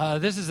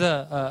 This is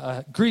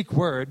a Greek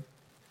word,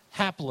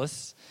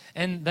 hapless.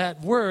 And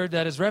that word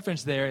that is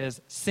referenced there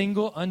is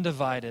single,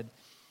 undivided.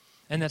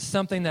 And that's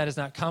something that is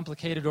not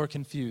complicated or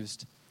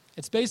confused.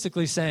 It's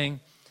basically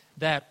saying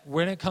that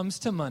when it comes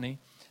to money,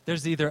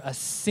 there's either a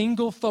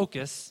single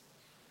focus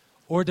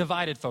or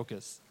divided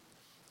focus.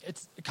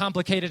 It's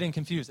complicated and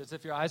confused. It's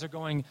if your eyes are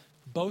going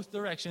both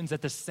directions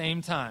at the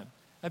same time.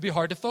 That'd be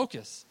hard to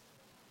focus.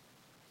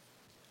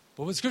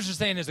 But what Scripture is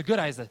saying is a good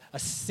eye is a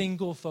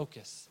single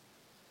focus.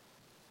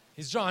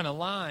 He's drawing a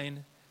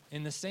line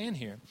in the sand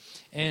here.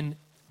 In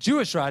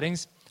Jewish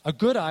writings, a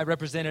good eye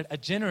represented a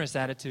generous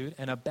attitude,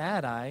 and a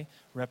bad eye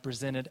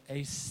represented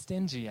a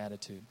stingy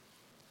attitude.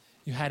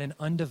 You had an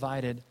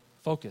undivided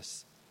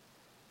focus.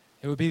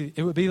 It would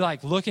be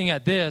like looking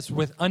at this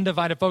with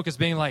undivided focus,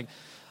 being like,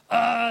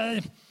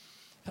 I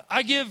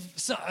give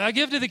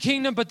to the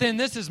kingdom, but then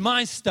this is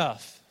my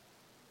stuff.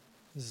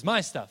 This is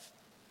my stuff.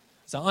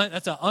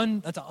 That's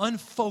an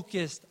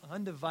unfocused,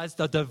 undivided,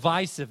 the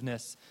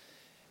divisiveness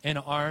in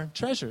our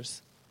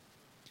treasures.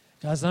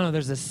 Guys, I know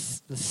there's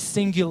this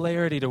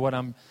singularity to what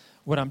I'm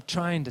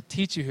trying to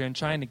teach you here and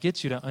trying to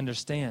get you to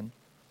understand.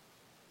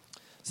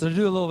 So to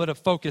do a little bit of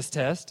focus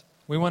test,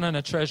 we went on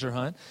a treasure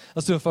hunt.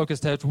 Let's do a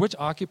focus test. Which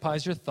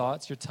occupies your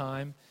thoughts, your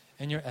time,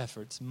 and your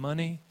efforts?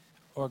 Money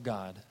or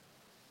God?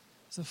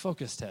 It's a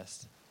focus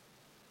test.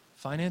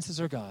 Finances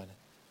or God?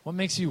 What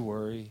makes you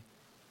worry?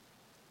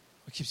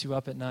 What keeps you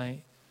up at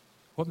night?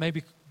 What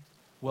maybe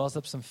wells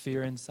up some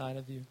fear inside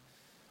of you?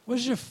 What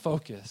is your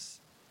focus?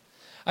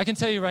 I can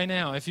tell you right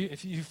now, if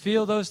you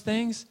feel those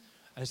things,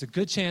 there's a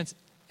good chance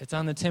it's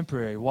on the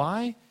temporary.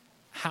 Why?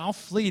 How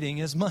fleeting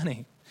is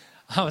money?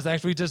 I was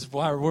actually just,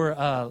 while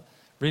we're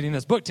reading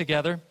this book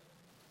together,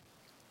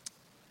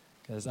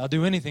 because I'll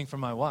do anything for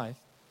my wife,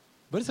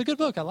 but it's a good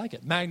book. I like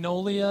it.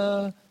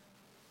 Magnolia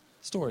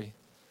Story.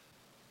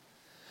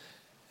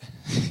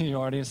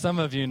 Some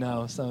of you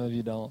know, some of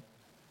you don't.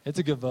 It's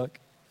a good book.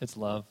 It's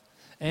love.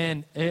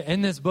 And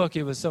in this book,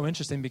 it was so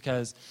interesting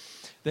because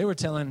they were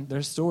telling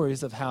their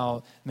stories of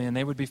how, man,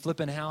 they would be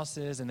flipping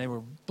houses and they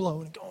were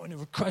blowing and going, they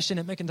were crushing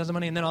it, making tons of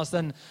money, and then all of a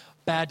sudden,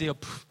 bad deal,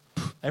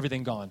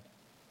 everything gone.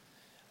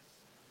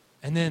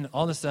 And then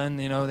all of a sudden,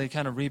 they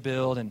kind of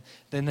rebuild, and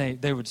then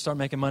they would start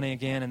making money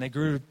again, and they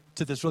grew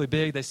to this really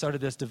big. They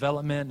started this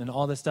development and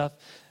all this stuff.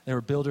 They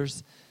were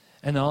builders.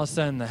 And then all of a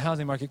sudden, the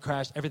housing market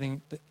crashed.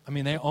 Everything,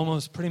 they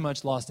almost pretty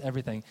much lost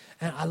everything.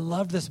 And I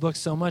loved this book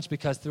so much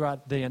because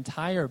throughout the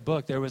entire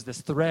book, there was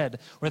this thread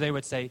where they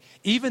would say,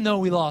 even though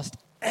we lost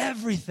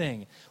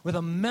everything, with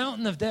a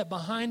mountain of debt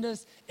behind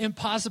us,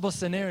 impossible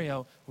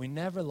scenario, we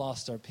never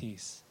lost our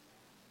peace.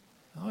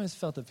 I always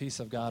felt the peace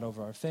of God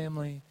over our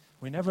family.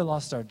 We never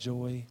lost our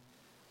joy.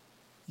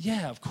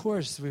 Yeah, of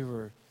course we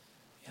were,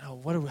 how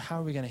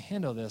are we going to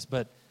handle this?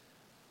 But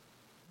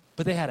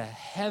they had a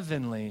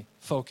heavenly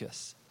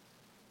focus.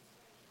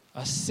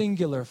 A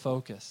singular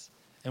focus.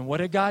 And what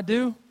did God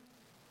do?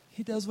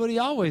 He does what he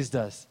always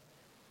does.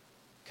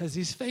 Because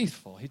he's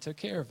faithful. He took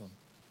care of them.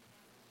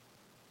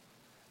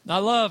 I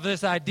love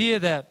this idea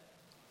that,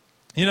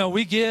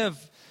 we give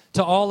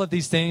to all of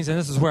these things, and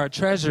this is where our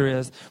treasure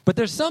is. But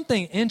there's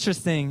something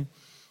interesting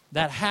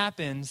that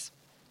happens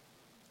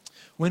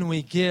when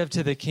we give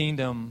to the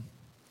kingdom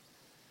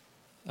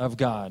of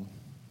God.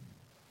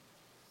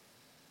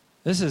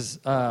 This is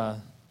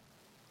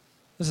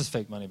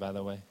fake money, by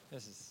the way.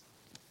 This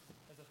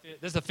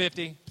is a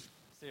 50.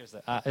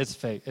 Seriously, it's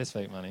fake. It's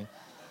fake money.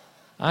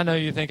 I know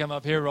you think I'm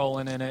up here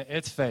rolling in it.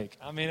 It's fake.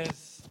 You get a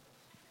 50.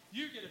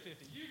 You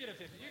get a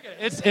 50. You get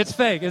it. It's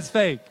fake. It's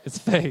fake. It's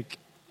fake.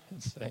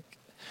 It's fake.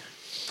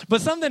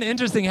 But something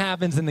interesting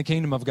happens in the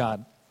kingdom of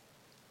God.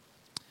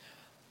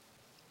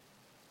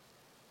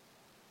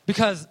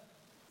 Because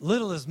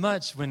little is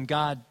much when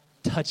God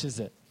touches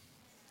it.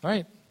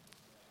 Right?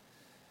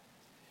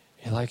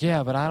 You're like,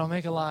 yeah, but I don't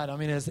make a lot.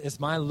 Is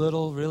my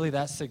little really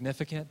that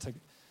significant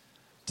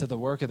to the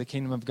work of the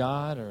kingdom of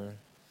God? Or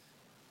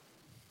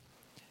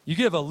you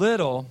give a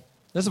little,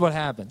 this is what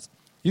happens.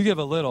 You give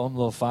a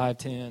little 5,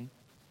 10,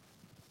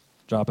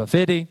 drop a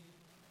 50.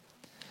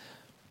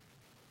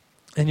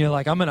 And you're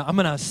like, I'm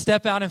gonna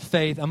step out in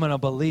faith, I'm gonna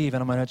believe,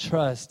 and I'm gonna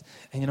trust.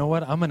 And you know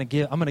what? I'm gonna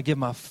give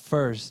my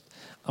first.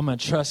 I'm gonna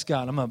trust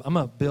God. I'm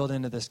gonna build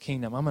into this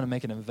kingdom. I'm gonna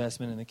make an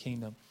investment in the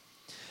kingdom.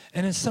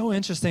 And it's so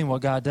interesting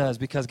what God does,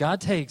 because God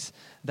takes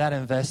that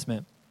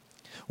investment.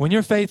 When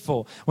you're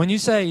faithful, when you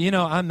say,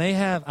 I may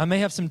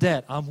have some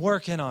debt, I'm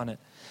working on it.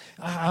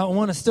 I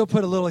want to still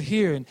put a little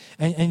here,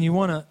 and you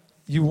want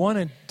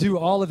to do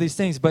all of these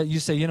things, but you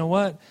say, you know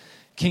what?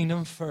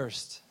 Kingdom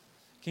first.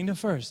 Kingdom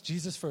first,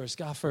 Jesus first,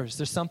 God first.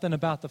 There's something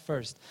about the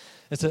first.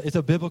 It's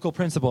a biblical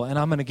principle, and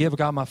I'm going to give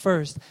God my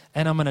first,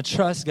 and I'm going to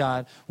trust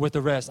God with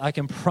the rest. I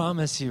can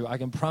promise you.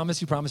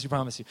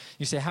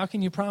 You say, how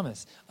can you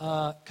promise?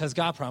 Because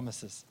God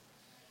promises.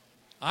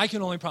 I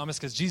can only promise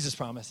because Jesus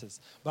promises.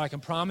 But I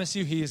can promise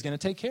you he is going to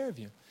take care of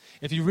you.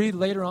 If you read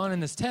later on in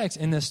this text,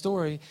 in this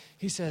story,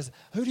 he says,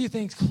 who do you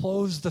think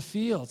clothes the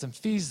fields and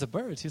feeds the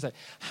birds? He's like,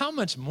 how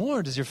much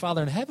more does your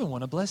Father in heaven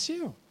want to bless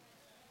you?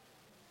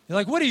 You're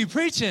like, what are you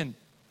preaching?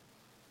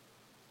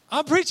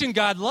 I'm preaching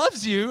God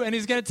loves you and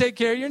he's going to take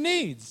care of your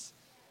needs.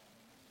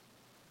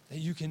 That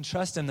you can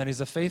trust him, that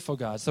he's a faithful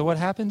God. So what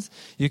happens?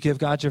 You give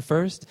God your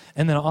first,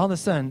 and then all of a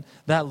sudden,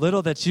 that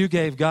little that you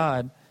gave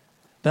God,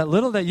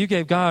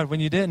 when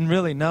you didn't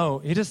really know,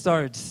 he just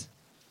starts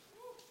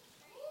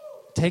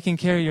taking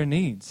care of your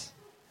needs.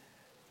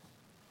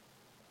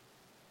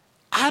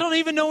 I don't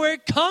even know where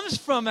it comes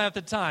from at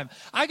the time.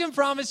 I can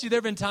promise you there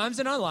have been times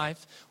in our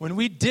life when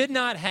we did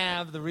not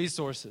have the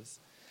resources.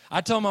 I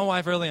told my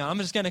wife early on, I'm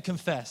just going to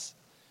confess.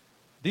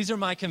 These are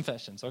my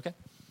confessions, okay?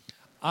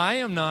 I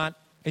am not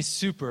a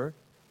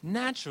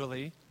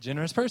supernaturally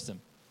generous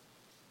person.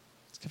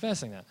 Just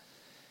confessing that.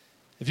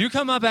 If you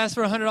come up, ask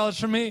for $100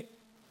 from me,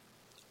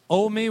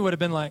 old me would have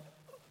been like,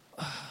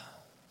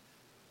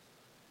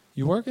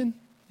 you working?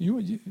 You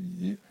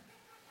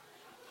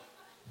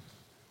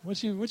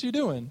what you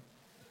doing?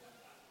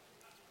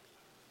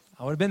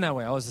 I would have been that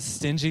way. I was a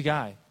stingy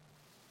guy.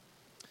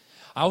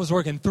 I was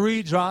working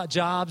 3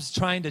 jobs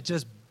trying to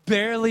just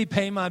barely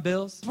pay my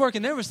bills.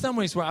 There were some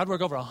weeks where I'd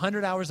work over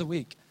 100 hours a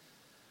week.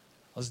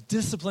 I was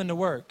disciplined to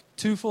work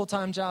 2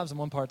 full-time jobs and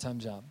 1 part-time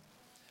job.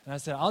 And I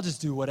said, I'll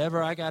just do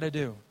whatever I got to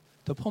do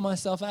to pull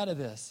myself out of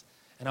this.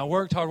 And I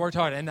worked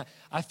hard. And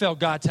I felt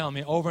God telling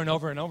me over and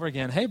over and over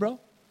again, hey, bro,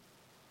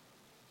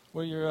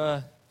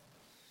 well,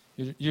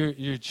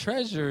 your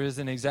treasure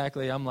isn't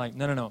exactly, I'm like,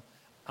 no.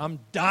 I'm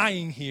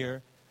dying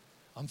here.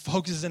 I'm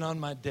focusing on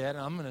my debt,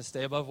 and I'm going to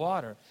stay above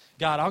water.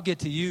 God, I'll get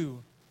to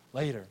you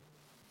later.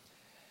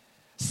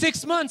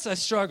 6 months I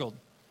struggled.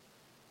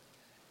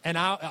 And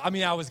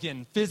I was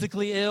getting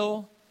physically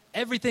ill.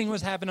 Everything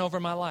was happening over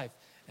my life.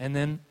 And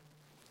then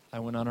I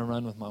went on a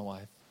run with my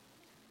wife,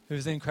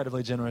 who's an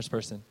incredibly generous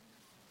person.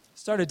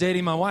 Started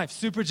dating my wife,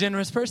 super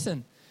generous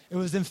person. It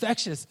was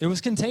infectious. It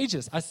was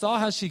contagious. I saw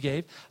how she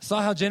gave,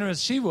 saw how generous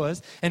she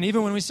was. And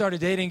even when we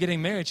started dating and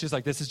getting married, she was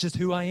like, this is just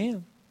who I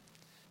am.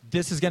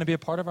 This is going to be a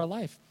part of our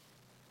life.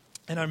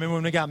 And I remember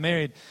when we got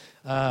married,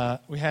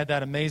 we had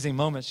that amazing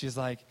moment. She's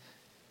like,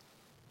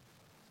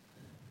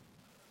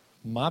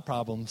 my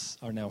problems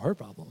are now her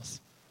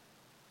problems.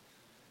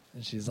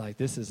 And she's like,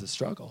 this is a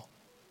struggle.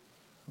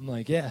 I'm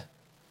like, yeah.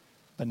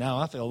 But now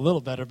I feel a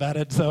little better about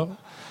it, so.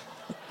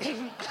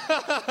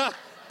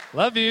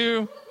 Love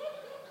you.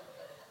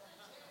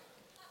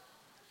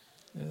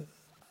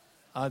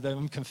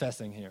 I'm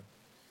confessing here.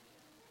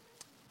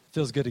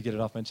 Feels good to get it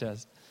off my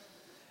chest.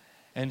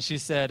 And she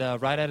said,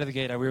 right out of the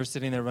gate, we were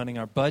sitting there running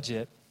our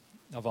budget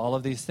of all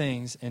of these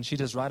things, and she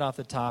just right off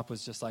the top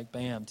was just like,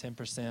 bam,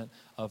 10%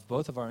 of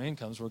both of our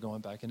incomes were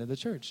going back into the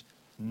church.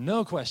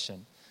 No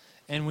question.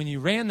 And when you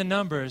ran the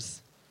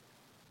numbers,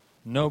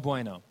 no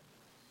bueno.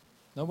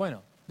 No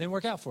bueno. Didn't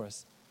work out for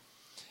us.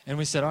 And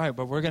we said, all right,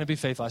 but we're going to be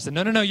faithful. I said,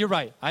 no, you're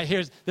right.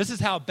 This is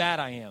how bad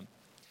I am.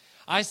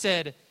 I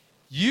said,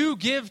 you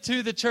give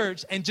to the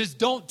church and just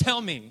don't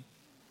tell me.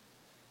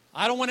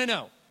 I don't want to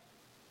know.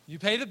 You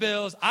pay the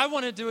bills. I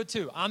want to do it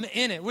too. I'm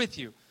in it with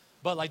you.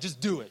 But just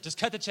do it. Just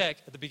cut the check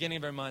at the beginning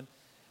of every month,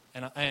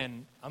 and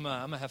I'm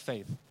gonna have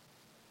faith.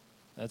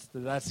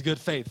 That's good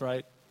faith,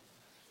 right?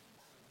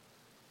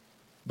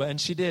 And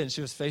she did.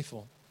 She was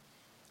faithful.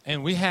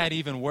 And we had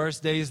even worse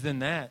days than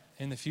that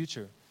in the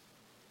future.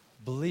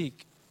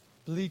 Bleak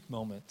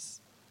moments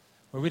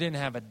where we didn't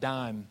have a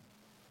dime.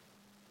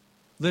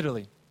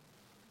 Literally.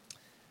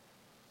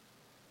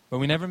 But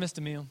we never missed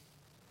a meal.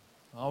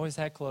 Always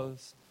had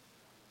clothes.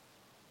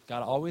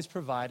 God always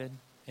provided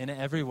in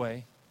every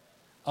way,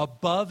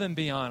 above and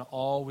beyond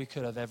all we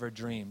could have ever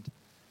dreamed.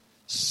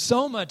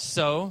 So much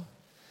so,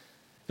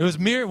 it was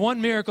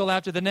one miracle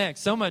after the next,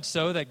 so much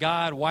so that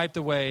God wiped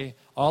away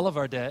all of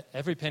our debt,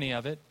 every penny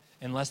of it,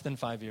 in less than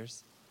 5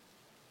 years.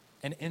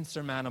 An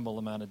insurmountable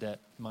amount of debt,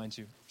 mind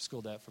you,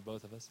 school debt for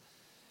both of us.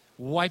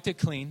 Wiped it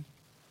clean.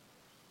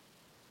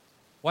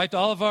 Wiped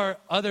all of our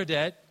other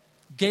debt,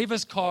 gave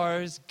us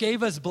cars,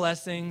 gave us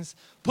blessings,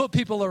 put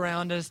people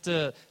around us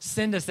to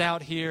send us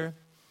out here.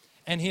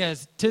 And he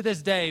has, to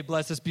this day,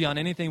 blessed us beyond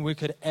anything we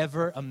could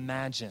ever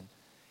imagine.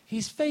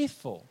 He's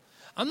faithful.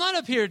 I'm not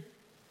up here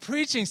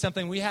preaching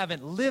something we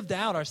haven't lived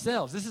out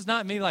ourselves. This is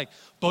not me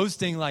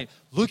boasting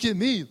look at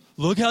me.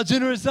 Look how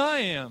generous I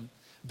am.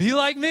 Be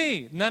like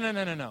me.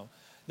 No.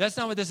 That's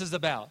not what this is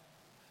about.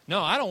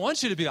 No, I don't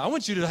want you to be. I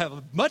want you to have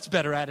a much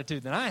better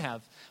attitude than I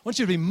have. I want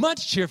you to be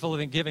much cheerful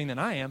and giving than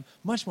I am,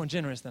 much more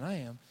generous than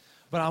I am.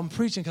 But I'm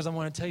preaching because I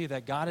want to tell you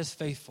that God is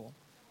faithful.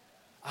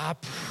 I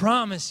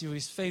promise you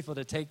he's faithful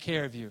to take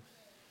care of you.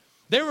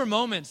 There were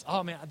moments,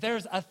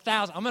 there's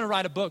 1,000. I'm going to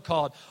write a book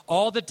called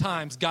All the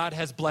Times God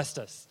Has Blessed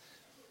Us.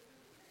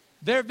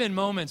 There have been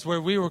moments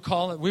where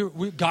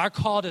God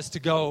called us to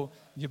go,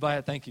 you buy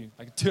it, thank you.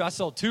 I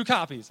sold 2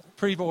 copies,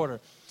 pre-order.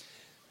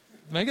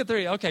 Make it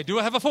 3. Okay, do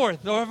I have a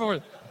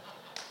 4th?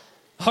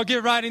 I'll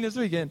get writing this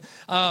weekend.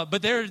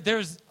 But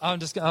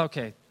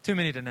okay, too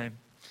many to name.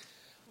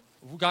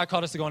 God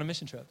called us to go on a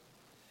mission trip.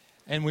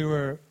 And we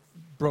were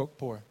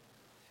poor.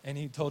 And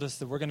he told us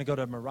that we're going to go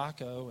to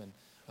Morocco and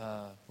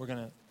we're going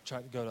to try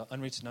to go to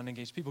unreached and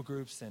unengaged people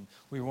groups. And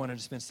we wanted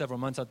to spend several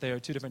months out there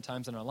 2 different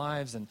times in our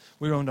lives. And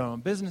we owned our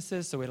own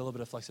businesses, so we had a little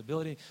bit of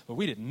flexibility. But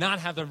we did not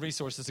have the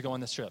resources to go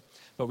on this trip.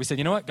 But we said,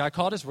 you know what? God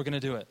called us. We're going to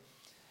do it.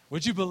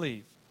 Would you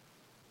believe?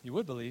 You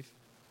would believe,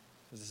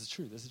 because this is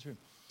true.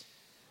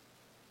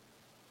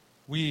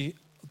 We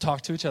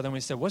talked to each other and we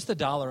said, what's the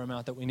dollar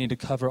amount that we need to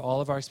cover all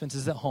of our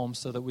expenses at home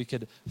so that we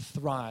could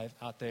thrive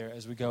out there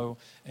as we go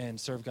and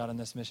serve God on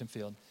this mission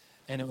field?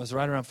 And it was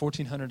right around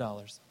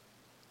 $1,400.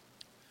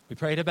 We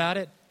prayed about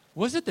it.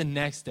 Was it the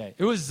next day?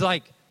 It was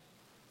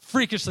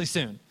freakishly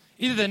soon.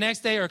 Either the next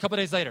day or a couple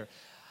days later.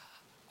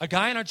 A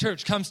guy in our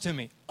church comes to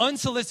me,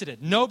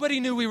 unsolicited.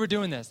 Nobody knew we were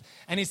doing this.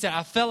 And he said,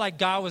 I felt like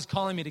God was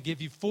calling me to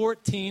give you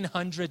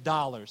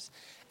 $1,400.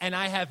 And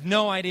I have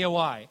no idea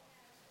why.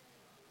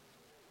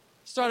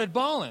 Started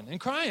bawling and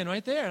crying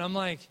right there. And I'm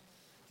like,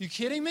 you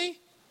kidding me?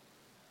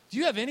 Do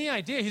you have any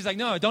idea? He's like,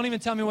 no, don't even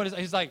tell me what it is.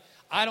 He's like,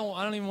 I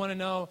don't even want to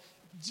know.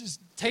 Just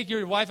take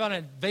your wife on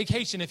a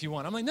vacation if you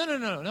want. I'm like,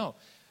 no.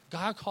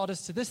 God called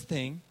us to this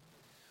thing.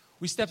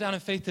 We stepped out in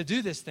faith to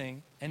do this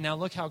thing. And now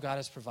look how God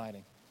is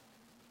providing.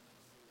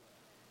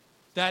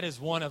 That is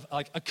one of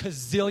a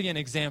gazillion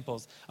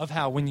examples of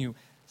how when you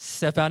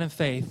step out in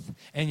faith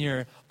and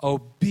you're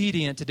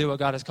obedient to do what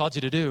God has called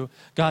you to do,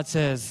 God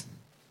says,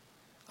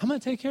 I'm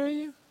going to take care of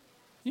you.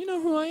 You know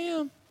who I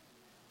am.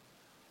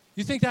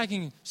 You think that I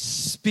can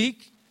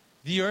speak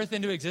the earth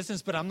into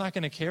existence, but I'm not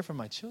going to care for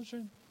my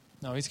children?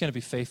 No, he's going to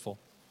be faithful.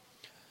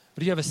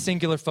 But you have a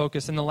singular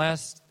focus. And the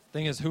last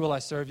thing is, who will I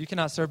serve? You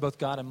cannot serve both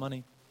God and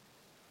money.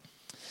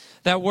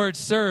 That word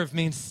serve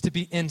means to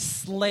be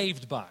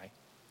enslaved by.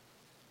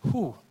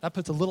 Whew, that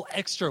puts a little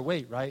extra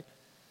weight, right?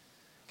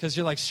 Because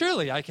you're like,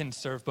 surely I can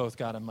serve both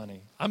God and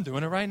money. I'm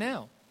doing it right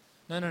now.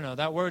 No.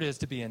 That word is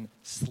to be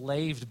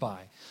enslaved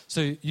by.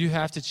 So you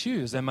have to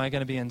choose. Am I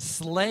going to be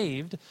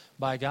enslaved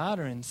by God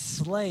or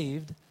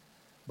enslaved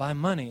by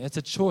money? It's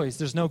a choice.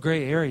 There's no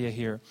gray area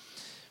here.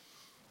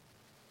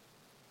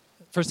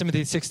 1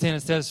 Timothy 6:10,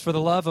 it says, for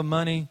the love of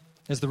money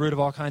is the root of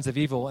all kinds of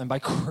evil, and by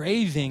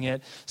craving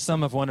it,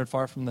 some have wandered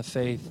far from the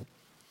faith.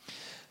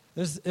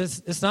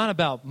 It's not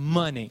about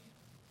money.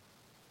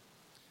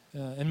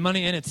 And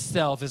money in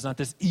itself is not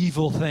this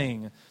evil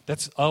thing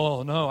that's,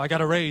 oh no, I got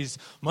to raise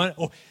money.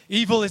 Oh,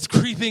 evil is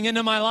creeping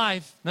into my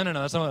life. No,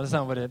 that's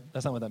not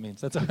what that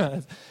means.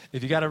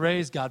 If you got to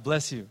raise, God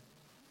bless you.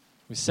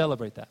 We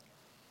celebrate that.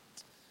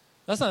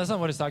 That's not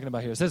what he's talking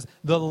about here. It says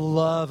the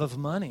love of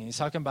money. He's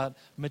talking about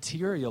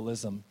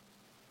materialism.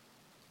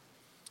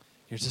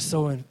 You're just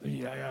so,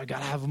 I got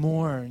to have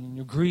more, and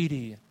you're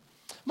greedy.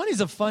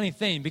 Money's a funny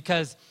thing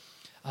because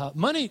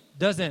money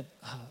doesn't,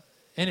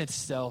 in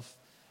itself,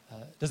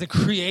 doesn't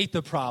create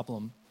the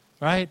problem,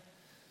 right?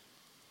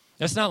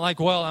 It's not like,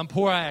 well, I'm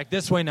poor, I act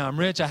this way, now I'm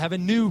rich, I have a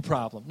new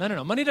problem.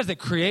 No. Money doesn't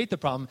create the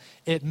problem.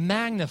 It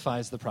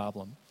magnifies the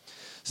problem.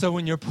 So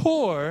when you're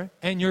poor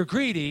and you're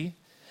greedy,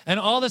 and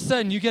all of a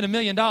sudden you get $1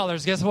 million,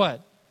 guess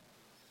what?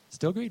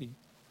 Still greedy.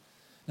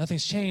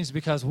 Nothing's changed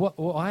because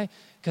why?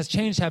 Because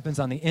change happens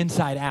on the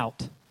inside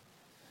out,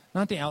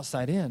 not the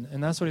outside in.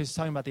 And that's what he's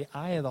talking about, the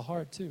eye of the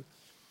heart too.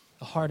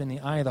 The heart and the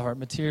eye of the heart,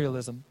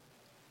 materialism.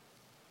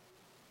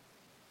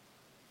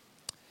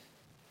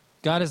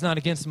 God is not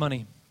against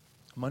money.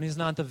 Money is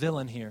not the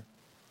villain here.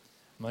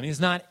 Money is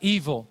not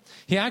evil.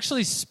 He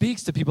actually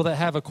speaks to people that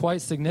have a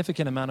quite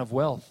significant amount of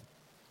wealth.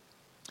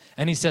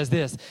 And he says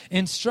this,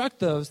 instruct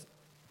those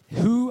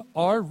who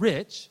are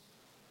rich,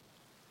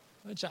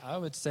 which I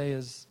would say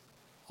is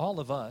all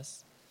of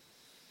us.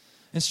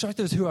 Instruct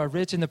those who are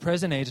rich in the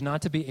present age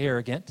not to be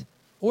arrogant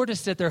or to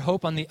set their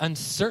hope on the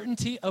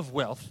uncertainty of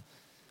wealth.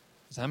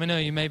 Because how many know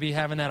you may be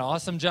having that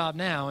awesome job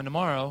now and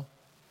tomorrow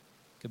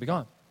could be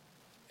gone.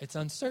 It's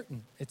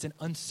uncertain. It's an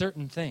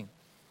uncertain thing.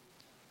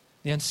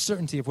 The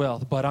uncertainty of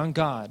wealth, but on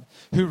God,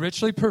 who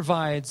richly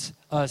provides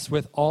us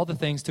with all the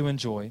things to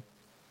enjoy.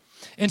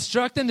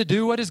 Instruct them to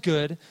do what is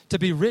good, to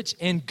be rich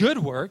in good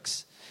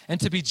works,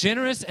 and to be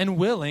generous and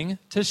willing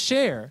to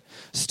share,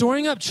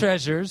 storing up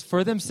treasures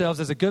for themselves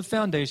as a good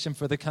foundation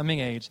for the coming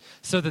age,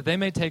 so that they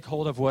may take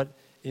hold of what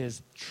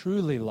is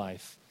truly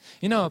life.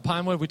 You know, at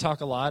Pinewood, we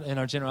talk a lot in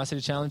our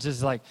generosity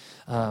challenges, like,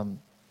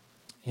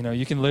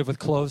 you can live with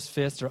closed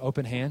fists or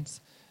open hands.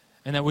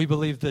 And that we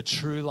believe the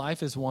true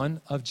life is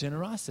one of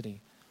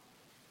generosity.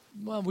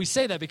 Well, we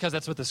say that because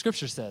that's what the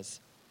scripture says.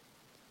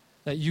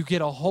 That you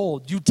get a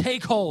hold, you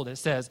take hold, it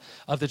says,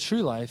 of the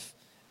true life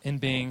in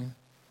being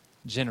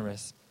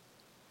generous.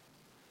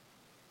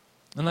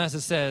 Unless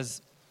it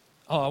says,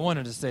 I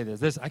wanted to say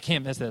this. I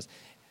can't miss this.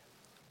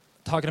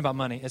 Talking about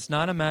money, it's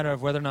not a matter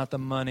of whether or not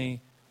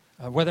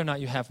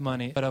you have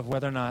money, but of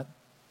whether or not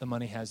the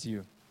money has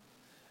you.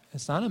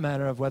 It's not a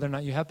matter of whether or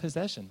not you have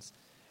possessions,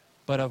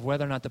 but of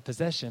whether or not the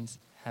possessions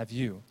have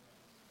you.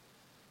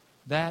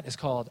 That is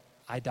called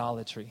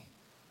idolatry.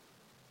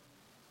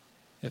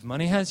 If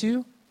money has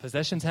you,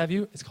 possessions have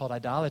you, it's called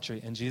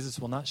idolatry, and Jesus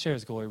will not share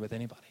his glory with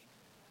anybody.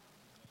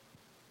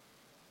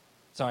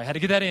 Sorry, I had to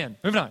get that in.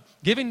 Moving on.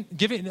 Giving.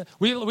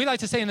 We like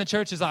to say in the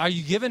church is, are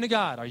you giving to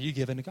God? Are you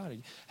giving to God?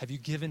 Have you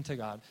given to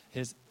God?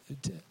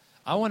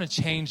 I want to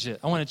change it.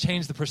 I want to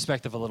change the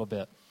perspective a little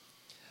bit.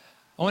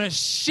 I want to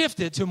shift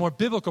it to a more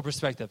biblical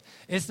perspective.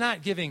 It's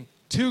not giving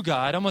to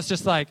God, almost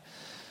just like,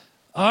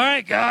 all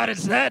right, God,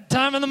 it's that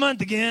time of the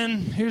month again.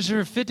 Here's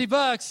your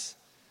 $50.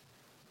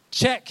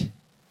 Check.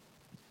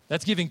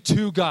 That's giving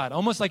to God,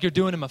 almost like you're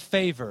doing him a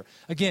favor.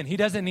 Again, he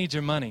doesn't need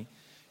your money.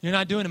 You're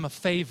not doing him a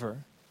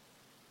favor.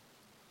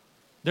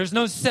 There's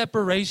no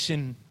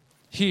separation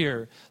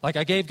here. Like,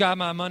 I gave God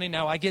my money,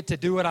 now I get to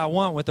do what I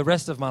want with the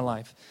rest of my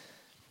life.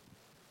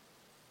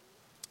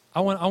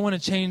 I want to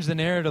change the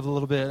narrative a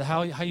little bit.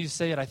 How you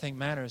say it, I think,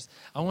 matters.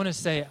 I want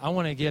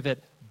to give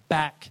it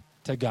back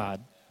to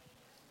God.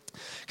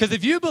 Because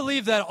if you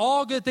believe that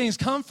all good things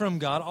come from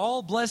God,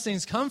 all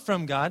blessings come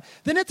from God,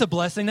 then it's a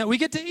blessing that we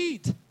get to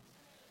eat.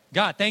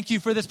 God, thank you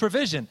for this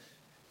provision.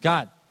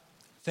 God,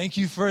 thank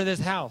you for this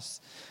house.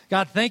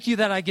 God, thank you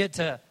that I get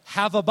to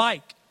have a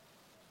bike.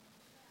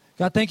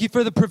 God, thank you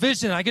for the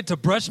provision. I get to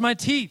brush my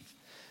teeth.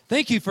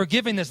 Thank you for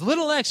giving this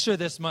little extra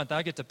this month.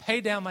 I get to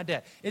pay down my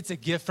debt. It's a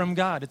gift from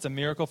God. It's a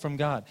miracle from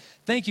God.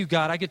 Thank you,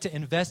 God. I get to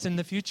invest in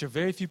the future.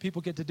 Very few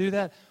people get to do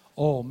that.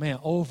 Oh, man,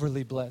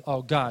 overly blessed.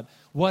 Oh, God,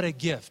 what a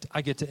gift.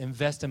 I get to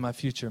invest in my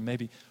future.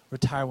 Maybe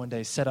retire one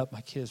day, set up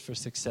my kids for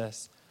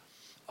success.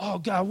 oh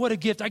God, what a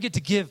gift. I get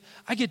to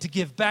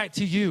give back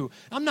to you.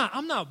 I'm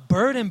not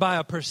burdened by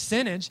a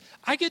percentage.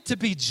 I get to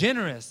be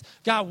generous.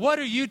 God, what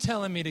are you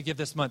telling me to give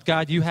this month?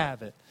 God, you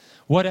have it.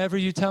 Whatever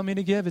you tell me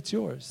to give, it's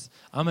yours.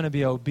 I'm going to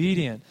be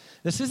obedient.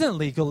 This isn't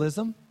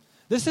legalism.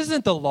 This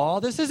isn't the law.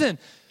 This isn't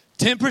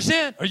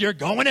 10% or you're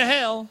going to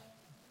hell.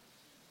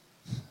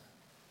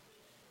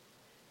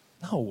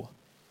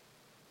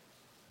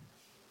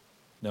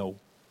 No.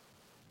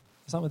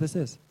 That's not what this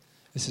is.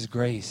 This is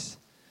grace.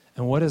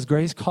 And what does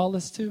grace call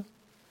us to?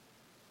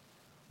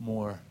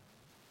 More.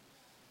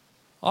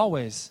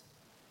 Always.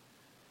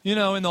 In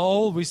the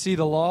old, we see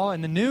the law.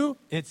 In the new,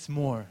 it's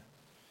more.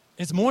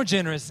 It's more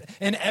generous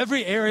in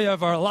every area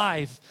of our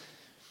life.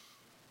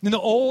 In the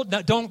old,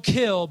 don't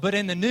kill, but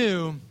in the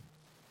new,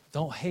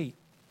 don't hate.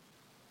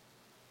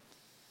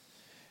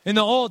 In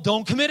the old,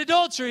 don't commit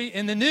adultery.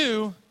 In the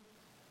new,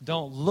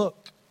 don't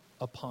look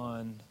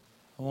upon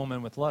a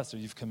woman with lust, or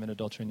you've committed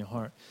adultery in your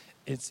heart.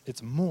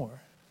 It's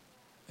more.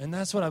 And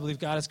that's what I believe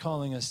God is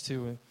calling us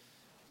to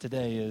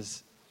today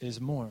is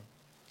more.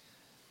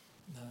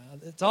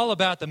 It's all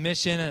about the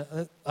mission.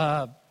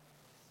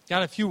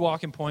 Got a few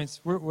walking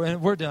points.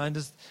 We're done.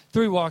 Just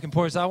 3 walking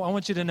points. I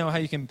want you to know how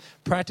you can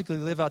practically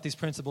live out these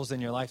principles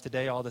in your life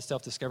today, all the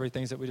self-discovery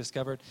things that we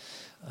discovered.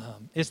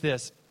 It's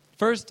this.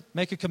 First,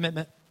 make a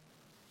commitment.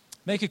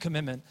 Make a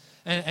commitment.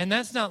 And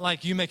that's not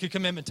like you make a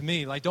commitment to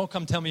me. Like, don't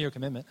come tell me your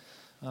commitment.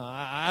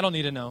 I don't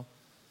need to know.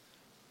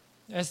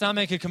 It's not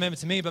make a commitment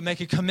to me, but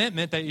make a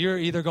commitment that you're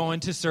either going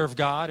to serve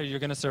God or you're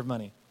going to serve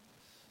money.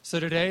 So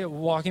today,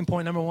 walking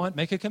point number 1,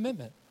 make a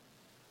commitment.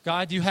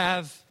 God, you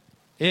have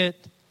it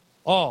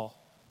all.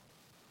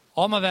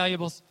 All my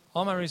valuables,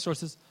 all my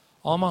resources,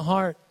 all my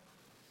heart.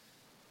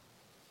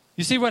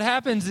 You see what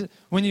happens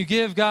when you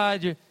give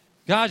God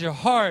your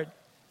heart,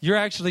 you're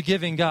actually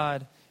giving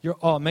God your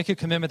all. Make a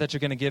commitment that you're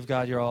going to give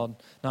God your all,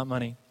 not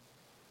money.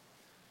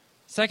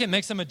 Second,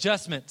 make some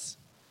adjustments.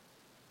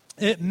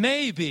 It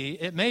may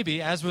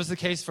be, as was the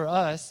case for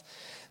us,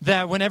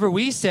 that whenever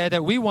we said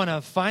that we want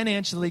to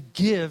financially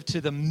give to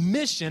the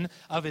mission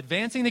of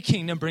advancing the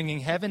kingdom,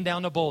 bringing heaven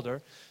down to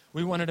Boulder,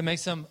 we needed to make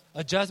some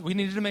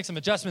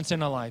adjustments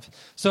in our life.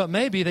 So it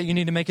may be that you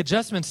need to make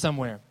adjustments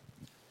somewhere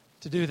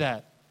to do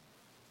that.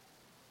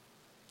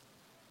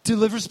 To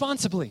live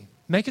responsibly,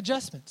 make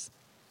adjustments,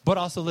 but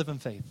also live in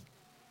faith.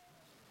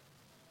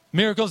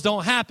 Miracles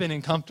don't happen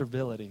in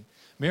comfortability.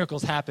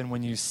 Miracles happen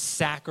when you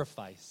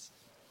sacrifice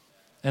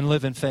and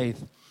live in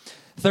faith.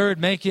 Third,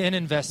 make an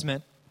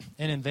investment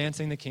in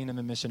advancing the kingdom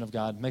and mission of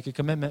God. Make a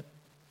commitment,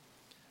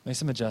 make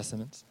some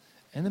adjustments,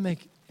 and then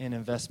make an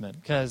investment,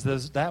 because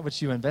that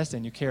which you invest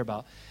in, you care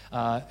about.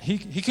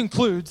 He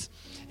concludes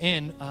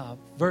in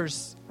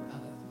verse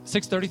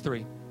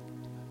 633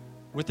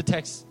 with the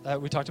text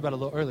we talked about a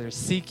little earlier.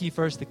 Seek ye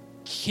first the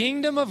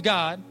kingdom of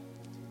God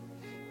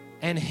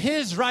and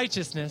his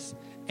righteousness,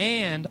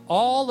 and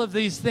all of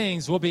these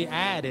things will be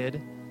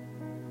added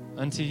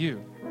unto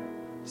you.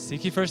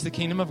 Seek ye first the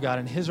kingdom of God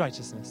and his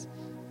righteousness.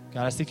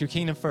 God, I seek your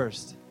kingdom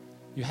first.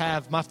 You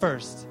have my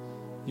first.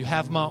 You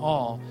have my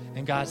all.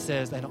 And God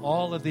says, and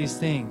all of these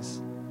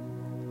things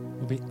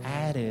will be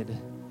added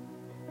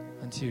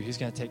unto you. He's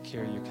going to take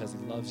care of you because he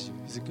loves you.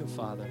 He's a good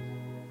father.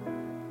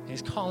 And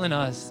he's calling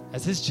us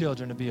as his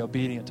children to be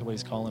obedient to what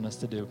he's calling us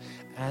to do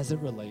as it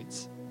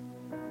relates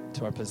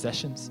to our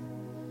possessions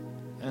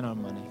and our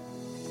money.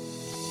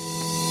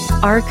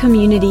 Our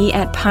community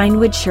at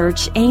Pinewood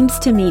Church aims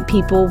to meet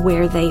people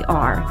where they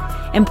are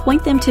and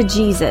point them to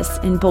Jesus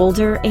in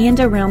Boulder and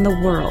around the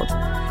world.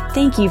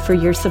 Thank you for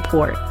your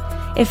support.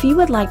 If you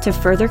would like to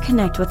further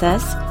connect with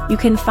us, you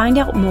can find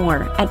out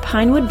more at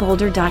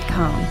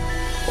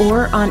pinewoodboulder.com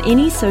or on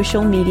any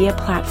social media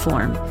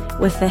platform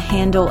with the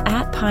handle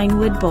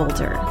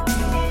 @PinewoodBoulder.